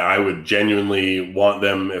fans. I would genuinely want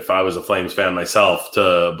them, if I was a Flames fan myself,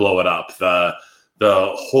 to blow it up. The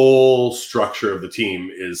whole structure of the team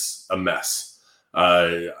is a mess.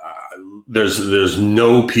 There's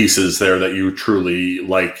no pieces there that you truly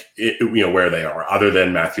like, where they are, other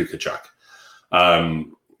than Matthew Tkachuk.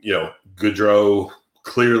 Goodrow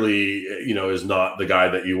clearly, is not the guy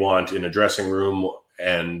that you want in a dressing room,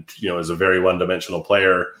 and, is a very one-dimensional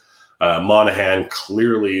player. Monahan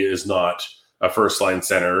clearly is not a first-line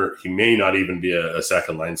center. He may not even be a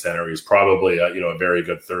second-line center. He's probably a very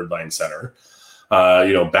good third-line center.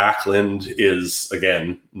 Backlund is,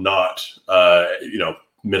 again, not,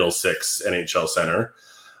 middle six NHL center.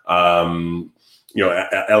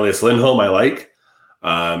 Elias Lindholm I like.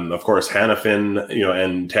 Of course, Hanifin,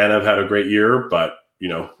 and Tanev had a great year, but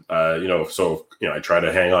I try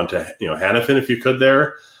to hang on to, Hanifin if you could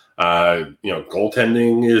there.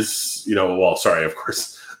 Goaltending is, of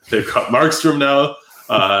course, they've got Markstrom now.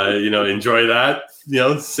 Enjoy that,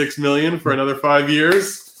 $6 million for another 5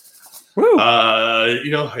 years. Woo. When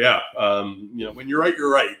you're right,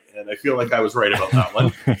 you're right. And I feel like I was right about that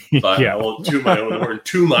one, but I won't toot my own horn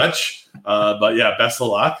too much. But yeah, best of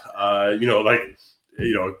luck.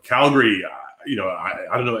 Calgary,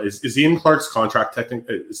 I don't know. Is Ian Clark's contract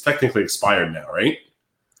technically expired now, right?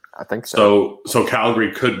 I think so. So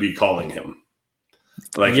Calgary could be calling him.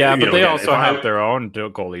 But they also have their own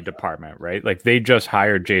goalie department, right? Like they just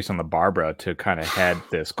hired Jason LaBarbera to kind of head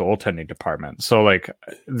this goaltending department. So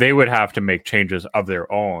they would have to make changes of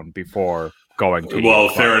their own before going to. Well,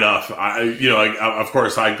 fair enough. Of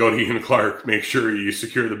course, I'd go to Ian Clark, make sure you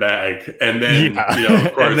secure the bag, and then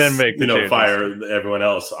of course, and then make fire everyone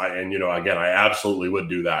else. I absolutely would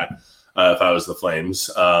do that if I was the Flames.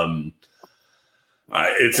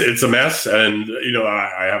 It's a mess, and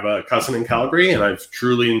I have a cousin in Calgary, and I've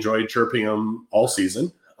truly enjoyed chirping them all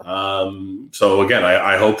season. So again,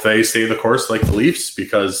 I hope they stay the course like the Leafs,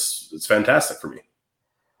 because it's fantastic for me.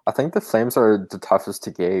 I think the Flames are the toughest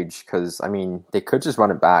to gauge because, they could just run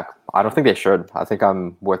it back I don't think they should. I think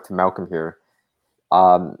I'm with Malcolm here.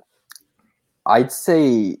 I'd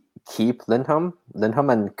say keep Lindholm. Lindholm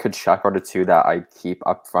and Kachuk are the two that I'd keep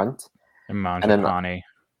up front. And then- Mangiapane.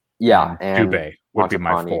 Yeah, and Dubé would be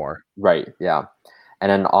my Mangiapane. 4. Right, yeah.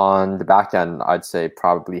 And then on the back end, I'd say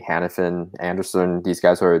probably Hannafin, Anderson. These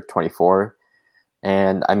guys are 24.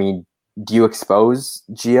 And I mean, do you expose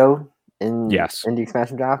Gio in the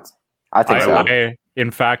expansion draft? I think so.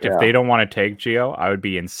 In fact, Yeah. if they don't want to take Gio, I would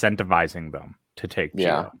be incentivizing them to take Gio.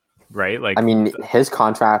 Yeah. Right? Like, I mean, his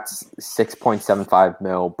contract's $6.75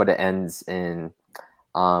 mil, but it ends in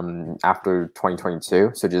after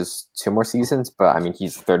 2022, so just 2 more seasons. But I mean,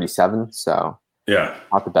 he's 37, so Yeah.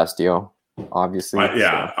 not the best deal, obviously.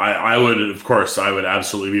 I would, of course, I would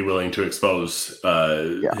absolutely be willing to expose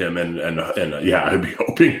him, and I'd be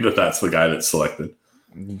hoping that that's the guy that's selected.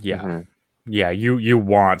 yeah. Mhm. Yeah, you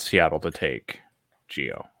want Seattle to take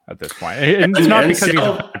Gio at this point. And it's not and because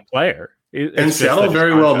Seattle- he's a bad player. It's And just Seattle that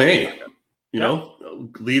very his well contract- may,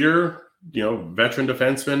 leader, veteran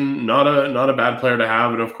defenseman, not a bad player to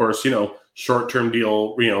have, and of course, short-term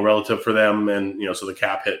deal, relative for them, and so the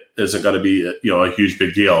cap hit isn't going to be a huge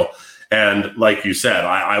big deal. And like you said,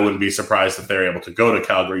 I wouldn't be surprised if they're able to go to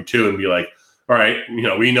Calgary too and be like, all right,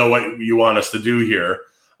 we know what you want us to do here.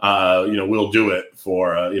 We'll do it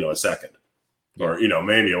for a second, or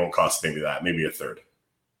maybe it won't cost maybe a third.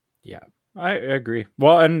 I agree.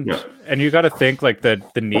 Well, and you got to think like the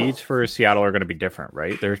needs for Seattle are going to be different,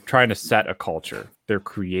 right? They're trying to set a culture. They're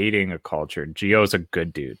creating a culture. Gio's a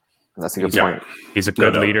good dude. That's a good Yeah. point. He's a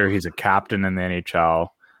good No doubt. leader. He's a captain in the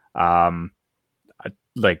NHL. I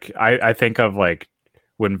think of like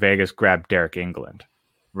when Vegas grabbed Derek England,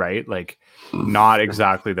 right? Like not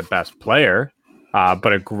exactly the best player,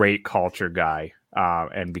 but a great culture guy,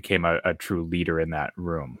 and became a true leader in that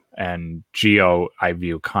room. And Gio, I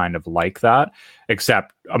view kind of like that,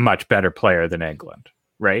 except a much better player than England,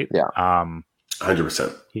 right? Yeah.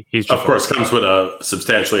 100%. He's just Of course, comes with a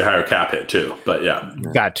substantially higher cap hit too. But yeah,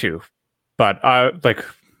 that too. But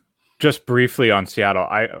just briefly on Seattle,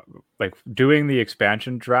 I like doing the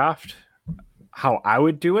expansion draft. How I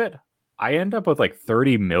would do it, I end up with like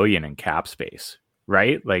 30 million in cap space,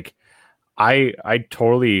 right? Like I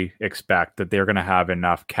totally expect that they're going to have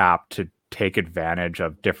enough cap to take advantage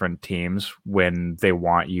of different teams when they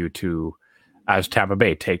want you to, as Tampa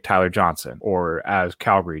Bay, take Tyler Johnson, or as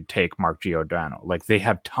Calgary, take Mark Giordano. Like they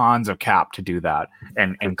have tons of cap to do that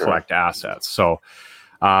and collect assets. So,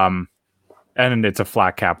 and it's a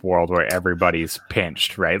flat cap world where everybody's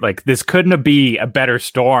pinched, right? Like this couldn't be a better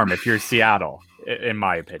storm if you're Seattle, in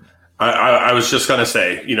my opinion. I was just going to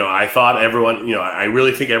say, I thought everyone, I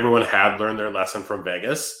really think everyone had learned their lesson from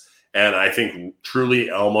Vegas. And I think truly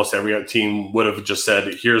almost every other team would have just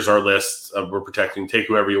said, here's our list. We're protecting, take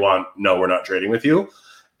whoever you want. No, we're not trading with you.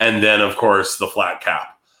 And then, of course, the flat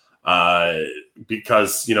cap.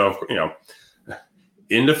 Because,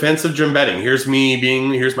 in defense of Jim Betting, here's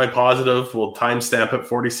my positive. We'll timestamp at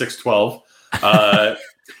 46-12.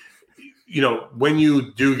 When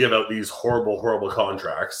you do give out these horrible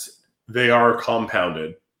contracts, they are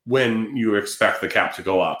compounded when you expect the cap to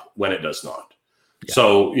go up, when it does not. Yeah.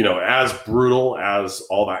 So, as brutal as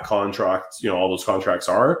all that contract, all those contracts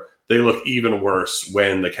are, they look even worse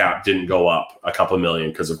when the cap didn't go up a couple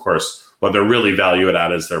million, because of course, what they're really valued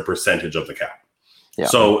at is their percentage of the cap. Yeah.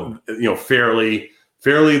 So, fairly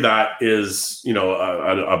that is,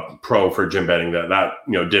 a pro for Jim Betting that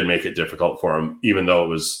did make it difficult for him, even though it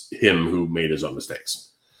was him who made his own mistakes.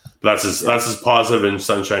 That's as positive and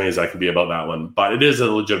sunshiny as I can be about that one. But it is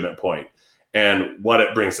a legitimate point. And what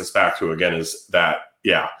it brings us back to again is that,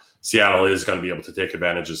 Seattle is going to be able to take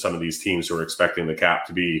advantage of some of these teams who are expecting the cap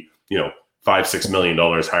to be, $5-6 million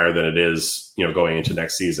higher than it is, going into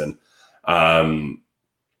next season. And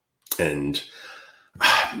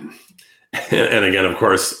again, of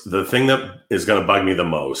course, the thing that is going to bug me the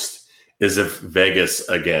most is if Vegas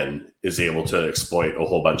again is able to exploit a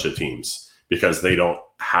whole bunch of teams because they don't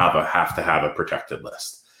have to have a protected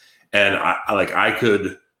list. And I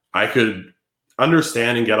could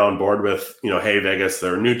understand and get on board with, hey, Vegas,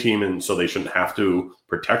 they're a new team, and so they shouldn't have to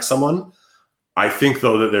protect someone. I think,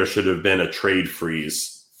 though, that there should have been a trade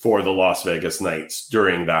freeze for the Las Vegas Knights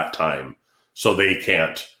during that time, so they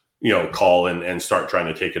can't, call and start trying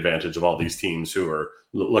to take advantage of all these teams who are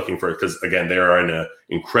looking for it. Because, again, they are in an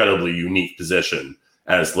incredibly unique position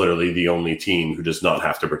as literally the only team who does not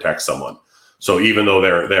have to protect someone. So even though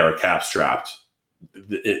they are cap strapped,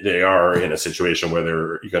 they are in a situation where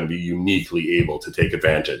they're going to be uniquely able to take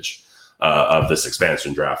advantage of this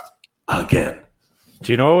expansion draft again.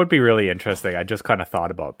 Do you know what would be really interesting? I just kind of thought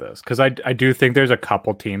about this because I do think there's a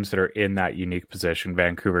couple teams that are in that unique position,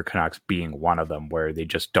 Vancouver Canucks being one of them, where they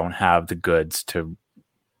just don't have the goods to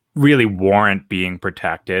really warrant being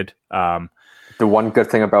protected. The one good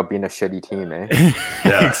thing about being a shitty team, eh?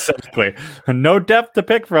 Yeah. Exactly. No depth to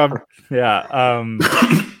pick from. Yeah.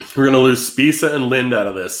 We're gonna lose Spisa and Lind out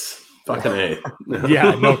of this. Fucking A.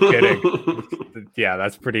 Yeah, no kidding. Yeah,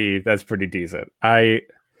 that's pretty decent. The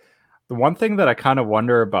one thing that I kind of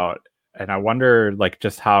wonder about, and I wonder like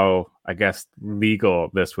just how, I guess, legal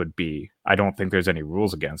this would be. I don't think there's any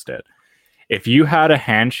rules against it. If you had a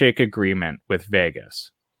handshake agreement with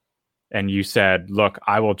Vegas and you said, look,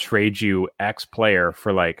 I will trade you X player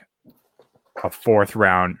for like a 4th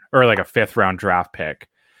round or like a 5th round draft pick,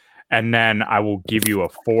 and then I will give you a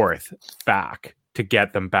 4th back to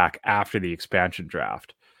get them back after the expansion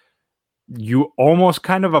draft, you almost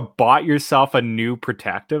kind of bought yourself a new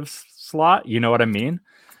protective slot. You know what I mean?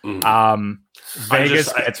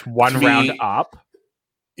 Vegas gets 1 round up.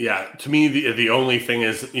 Yeah, to me, the only thing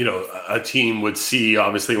is, a team would see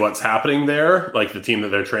obviously what's happening there, like the team that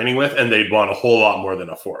they're training with, and they'd want a whole lot more than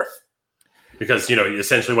a 4th. Because,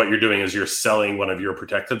 essentially what you're doing is you're selling one of your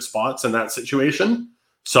protected spots in that situation.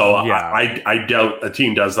 So yeah. I doubt a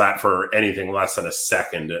team does that for anything less than a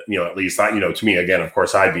 2nd, at least. To me, again, of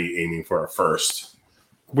course, I'd be aiming for a 1st.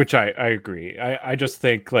 Which I agree. I just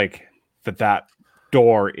think like that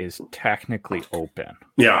door is technically open.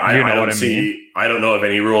 Yeah, I don't know of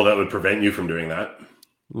any rule that would prevent you from doing that.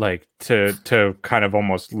 Like to kind of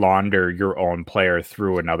almost launder your own player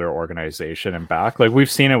through another organization and back. Like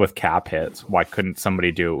we've seen it with cap hits. Why couldn't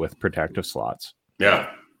somebody do it with protective slots?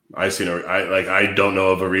 Yeah. I don't know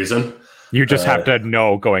of a reason. You just have to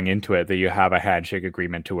know going into it that you have a handshake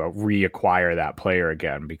agreement to reacquire that player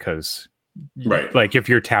again, because right, like if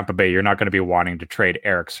you're Tampa Bay, you're not going to be wanting to trade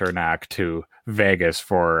Eric Cernak to Vegas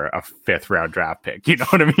for a 5th round draft pick. You know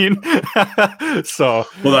what I mean? So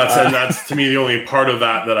that's to me the only part of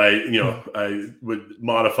that I would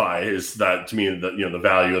modify is that to me the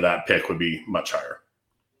value of that pick would be much higher.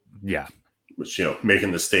 Yeah, which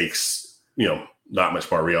making the stakes not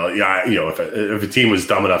much more real. Yeah, if a team was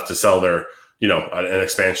dumb enough to sell their, an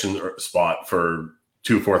expansion spot for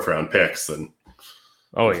 2 4th round picks, then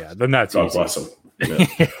then that's God easy. Bless them.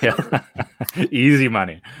 Yeah. Easy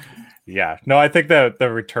money. Yeah, no, I think the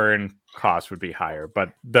return cost would be higher,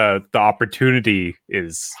 but the opportunity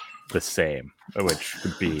is the same, which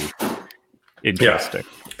would be interesting.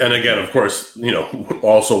 Yeah. And again, of course,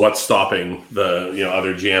 also what's stopping the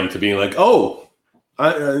other GM to being like, oh.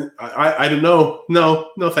 I don't know.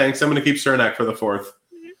 No, thanks. I'm going to keep Cernak for the 4th.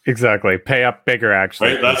 Exactly. Pay up bigger,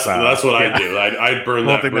 actually. Right? That's what I'd do. I'd burn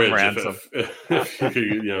that bridge if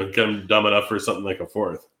you could, get them dumb enough for something like a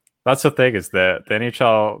 4th. That's the thing is that the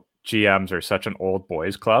NHL GMs are such an old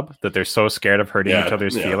boys club that they're so scared of hurting each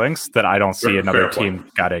other's feelings that I don't see another team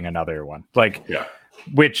gutting another one.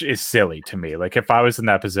 Which is silly to me. Like if I was in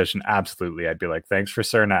that position, absolutely, I'd be like, "Thanks for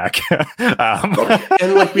Cernak."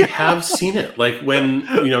 And we have seen it, like when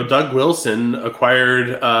Doug Wilson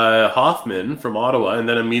acquired Hoffman from Ottawa, and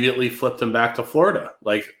then immediately flipped him back to Florida,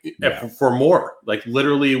 for more. Like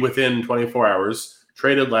literally within 24 hours,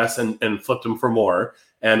 traded less and flipped him for more.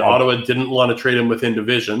 And Ottawa didn't want to trade him within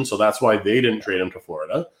division, so that's why they didn't trade him to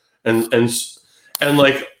Florida. And I'm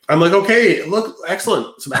like, okay, look,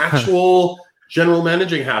 excellent, some actual. General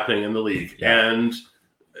managing happening in the league. Yeah. And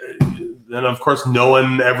then, of course, no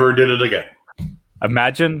one ever did it again.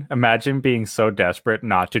 Imagine being so desperate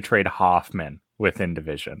not to trade Hoffman within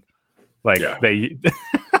division. They...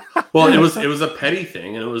 Well, it was a petty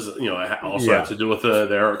thing, and it was, also had to do with the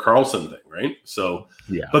Erik Karlsson thing, right? So,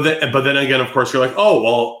 yeah. But then again, of course, you're like, oh,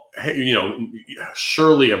 well, hey,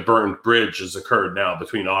 surely a burned bridge has occurred now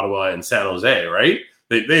between Ottawa and San Jose, right?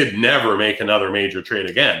 They'd never make another major trade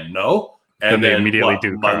again, no? And then immediately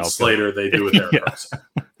do months later, they do with Erik Karlsson.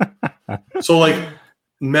 So,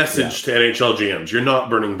 message to NHL GMs: you're not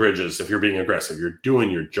burning bridges if you're being aggressive. You're doing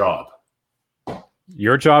your job.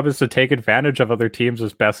 Your job is to take advantage of other teams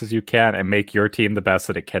as best as you can and make your team the best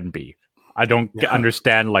that it can be. I don't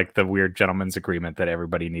understand the weird gentleman's agreement that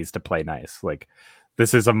everybody needs to play nice. Like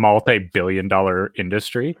this is a multi-billion-dollar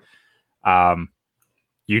industry.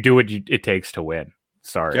 You do what it takes to win.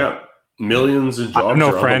 Sorry. Yeah. Millions of jobs.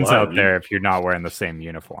 No friends out there if you're not wearing the same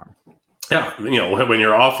uniform. Yeah, when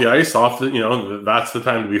you're off the ice, that's the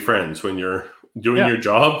time to be friends. When you're doing your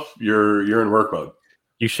job, you're in work mode.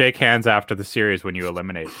 You shake hands after the series when you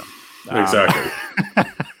eliminate them. Exactly.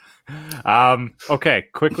 Okay,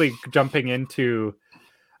 quickly jumping into.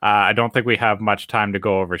 I don't think we have much time to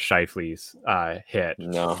go over Scheifele's hit.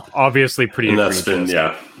 No, obviously pretty egregious.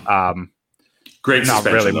 Great Not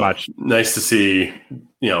suspension. really though. much. Nice to see,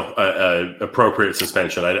 a appropriate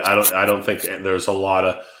suspension. I don't think there's a lot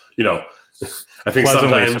of, I think Pleasantly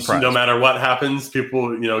sometimes surprised. no matter what happens,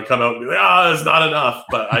 people, come out and be like, it's not enough.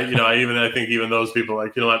 But I think even those people are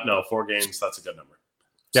like, you know what? No, 4 games, that's a good number.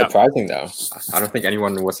 Yeah. Surprising though. I don't think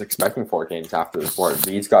anyone was expecting 4 games after the sport.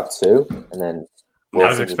 Leeds got 2, and then I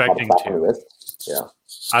was Wilson just got a expecting slap on 2. the wrist. Yeah.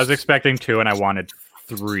 I was expecting 2, and I wanted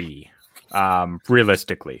 3.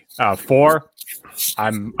 Realistically, 4.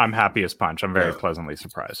 I'm happy as punch. I'm very pleasantly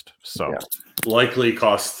surprised. So Yeah. Likely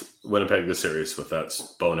cost Winnipeg the series with that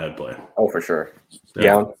bonehead play. Oh, for sure. Yeah.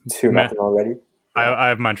 Down 2-0 already. I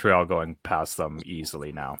have Montreal going past them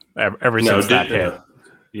easily now. Ever No, since that hit. Of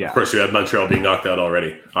Yeah. course, you had Montreal being knocked out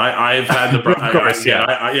already. I've had the Of course,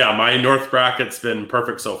 my North bracket's been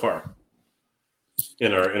perfect so far.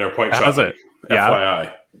 In our point shot. How's it? Yeah.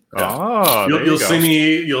 FYI. Yeah. Oh, there You'll you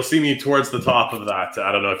go. see me towards the top of that.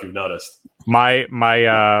 I don't know if you've noticed. My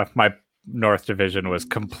North Division was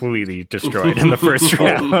completely destroyed in the first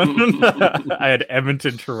round. I had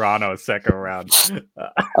Edmonton, Toronto, second round.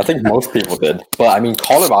 I think most people did. But I mean,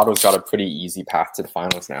 Colorado's got a pretty easy path to the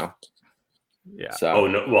finals now. Yeah. So Oh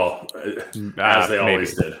no! Well, as they maybe.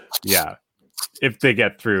 always did. Yeah. If they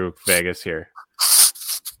get through Vegas here.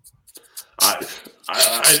 I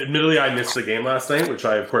admittedly I missed the game last night, which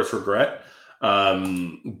I of course regret.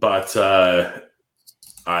 But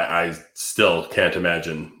I still can't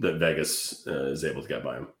imagine that Vegas is able to get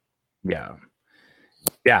by him. Yeah.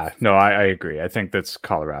 Yeah. No, I agree. I think that's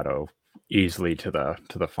Colorado easily to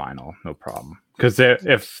the final. No problem. Because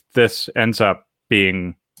if this ends up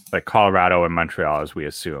being like Colorado and Montreal, as we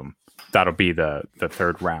assume, that'll be the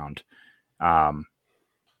third round. Like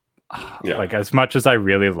as much as I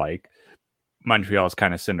really like Montreal's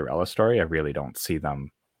kind of Cinderella story, I really don't see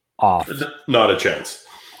them off. Not a chance.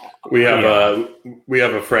 We have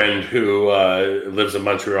a friend who lives in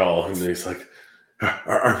Montreal, and he's like,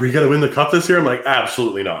 "Are we going to win the cup this year?" I'm like,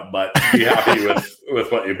 "Absolutely not." But be happy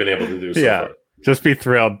with what you've been able to do so far. Just be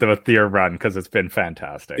thrilled with your run because it's been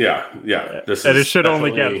fantastic. Yeah. And it should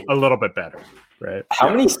only get a little bit better, right? how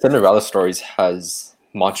many Cinderella stories has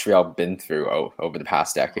Montreal been through over the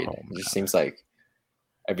past decade? Oh, It just seems like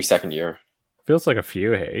every second year. Feels like a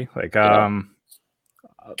few, hey? Like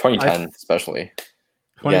 2010 especially.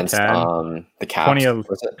 Against 2010, the Caps.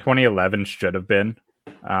 Was it? 2011 should have been.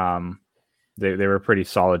 They were a pretty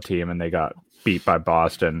solid team and they got beat by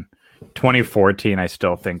Boston. 2014, I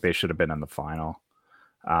still think they should have been in the final.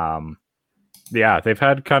 They've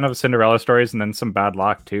had kind of Cinderella stories and then some bad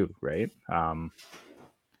luck too, right?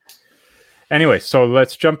 Anyway, so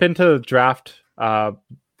let's jump into the draft.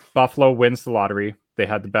 Buffalo wins the lottery. They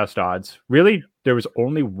had the best odds. Really, there was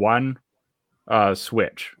only one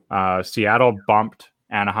switch. Seattle bumped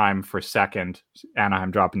Anaheim for second.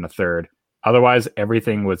 Anaheim dropped into third. Otherwise,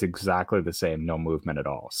 everything was exactly the same. No movement at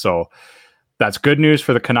all. So that's good news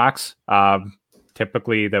for the Canucks.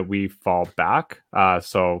 Typically that we fall back.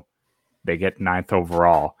 So they get 9th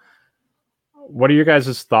overall. What are your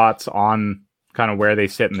guys' thoughts on kind of where they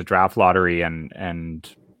sit in the draft lottery and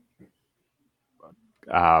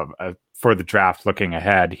for the draft looking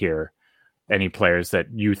ahead here? Any players that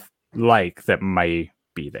you like that might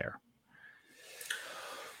be there?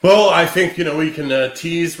 Well, I think, we can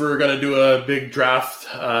tease. We're going to do a big draft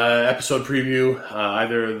episode preview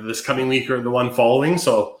either this coming week or the one following.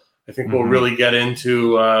 So I think we'll really get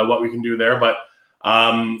into what we can do there. But,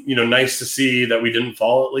 nice to see that we didn't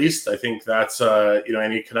fall at least. I think that's,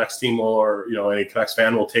 any Canucks team or any Canucks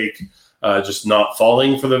fan will take just not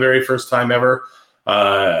falling for the very first time ever.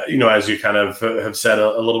 As you kind of have said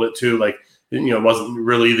a little bit too, like, it wasn't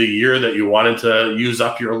really the year that you wanted to use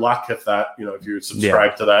up your luck if that, if you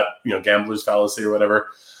subscribe to that, gambler's fallacy or whatever,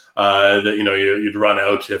 that, you'd run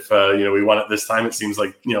out if, we won it this time. It seems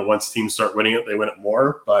like, once teams start winning it, they win it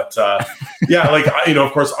more. But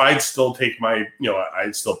of course, I'd still take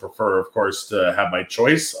I'd still prefer, of course, to have my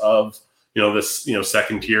choice of, this,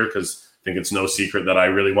 second tier, because I think it's no secret that I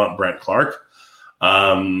really want Brent Clark.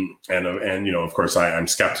 And of course, I'm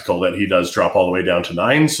skeptical that he does drop all the way down to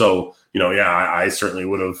 9. So, I certainly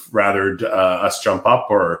would have rathered us jump up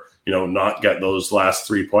or, not get those last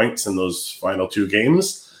 3 points in those final 2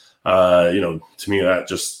 games. To me, that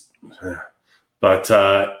just, but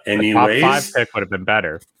anyways, top 5 pick would have been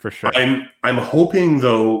better for sure. I'm hoping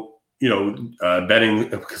though, betting,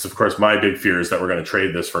 because of course my big fear is that we're going to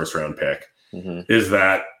trade this first round pick, is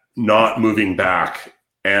that not moving back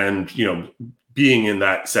and, being in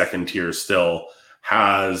that second tier still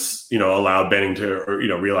has, allowed Benning to,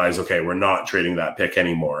 realize, okay, we're not trading that pick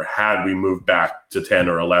anymore. Had we moved back to 10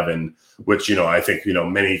 or 11, which, I think,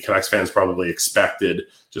 many Canucks fans probably expected,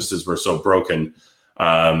 just as we're so broken,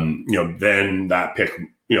 then that pick,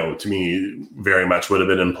 to me, very much would have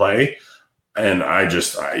been in play. And I'm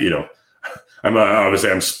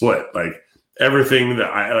split. Like, everything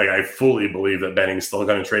that I fully believe that Benning's still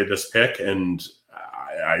going to trade this pick, and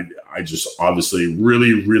I just obviously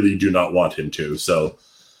really, really do not want him to. So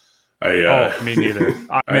me neither.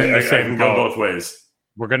 I can go both ways.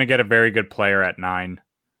 We're going to get a very good player at 9.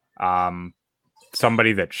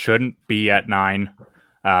 Somebody that shouldn't be at 9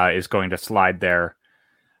 is going to slide there.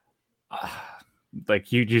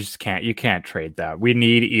 Like, you just can't trade that. We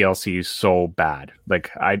need ELCs so bad.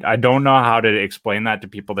 Like, I don't know how to explain that to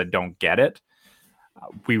people that don't get it.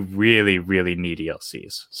 We really, really need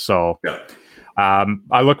ELCs. So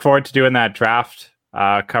I look forward to doing that draft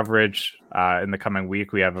coverage in the coming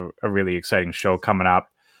week. We have a really exciting show coming up.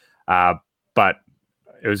 But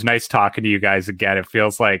it was nice talking to you guys again. It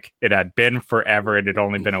feels like it had been forever. It had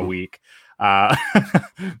only been a week.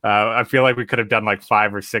 I feel like we could have done like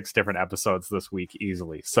 5 or 6 different episodes this week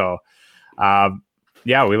easily. So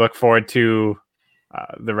we look forward to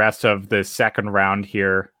the rest of the second round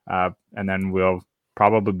here. And then we'll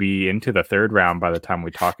probably be into the third round by the time we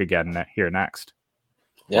talk again here next.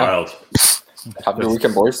 Yeah. Wild. Have a good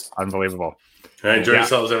weekend, boys. Unbelievable. All right, enjoy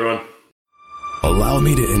yourselves, everyone. Allow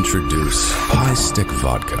me to introduce High Stick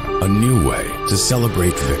Vodka, a new way to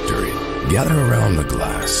celebrate victory. Gather around the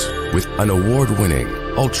glass with an award-winning,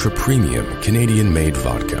 ultra-premium Canadian-made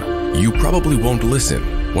vodka. You probably won't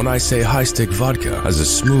listen when I say High Stick Vodka has a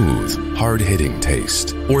smooth, hard-hitting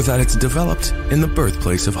taste, or that it's developed in the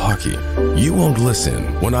birthplace of hockey. You won't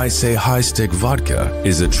listen when I say High Stick Vodka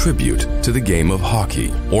is a tribute to the game of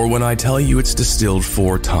hockey, or when I tell you it's distilled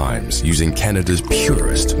 4 times using Canada's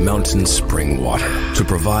purest mountain spring water to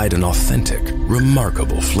provide an authentic,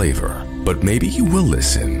 remarkable flavor. But maybe you will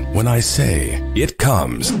listen when I say it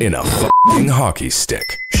comes in a f***ing hockey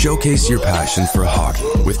stick. Showcase your passion for hockey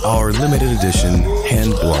with our limited edition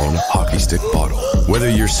hand-blown hockey stick bottle. Whether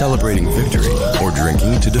you're celebrating victory or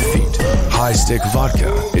drinking to defeat, High Stick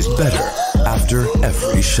Vodka is better after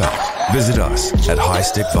every shot. Visit us at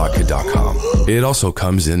highstickvodka.com. It also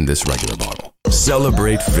comes in this regular bottle.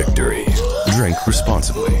 Celebrate victory. Drink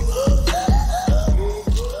responsibly.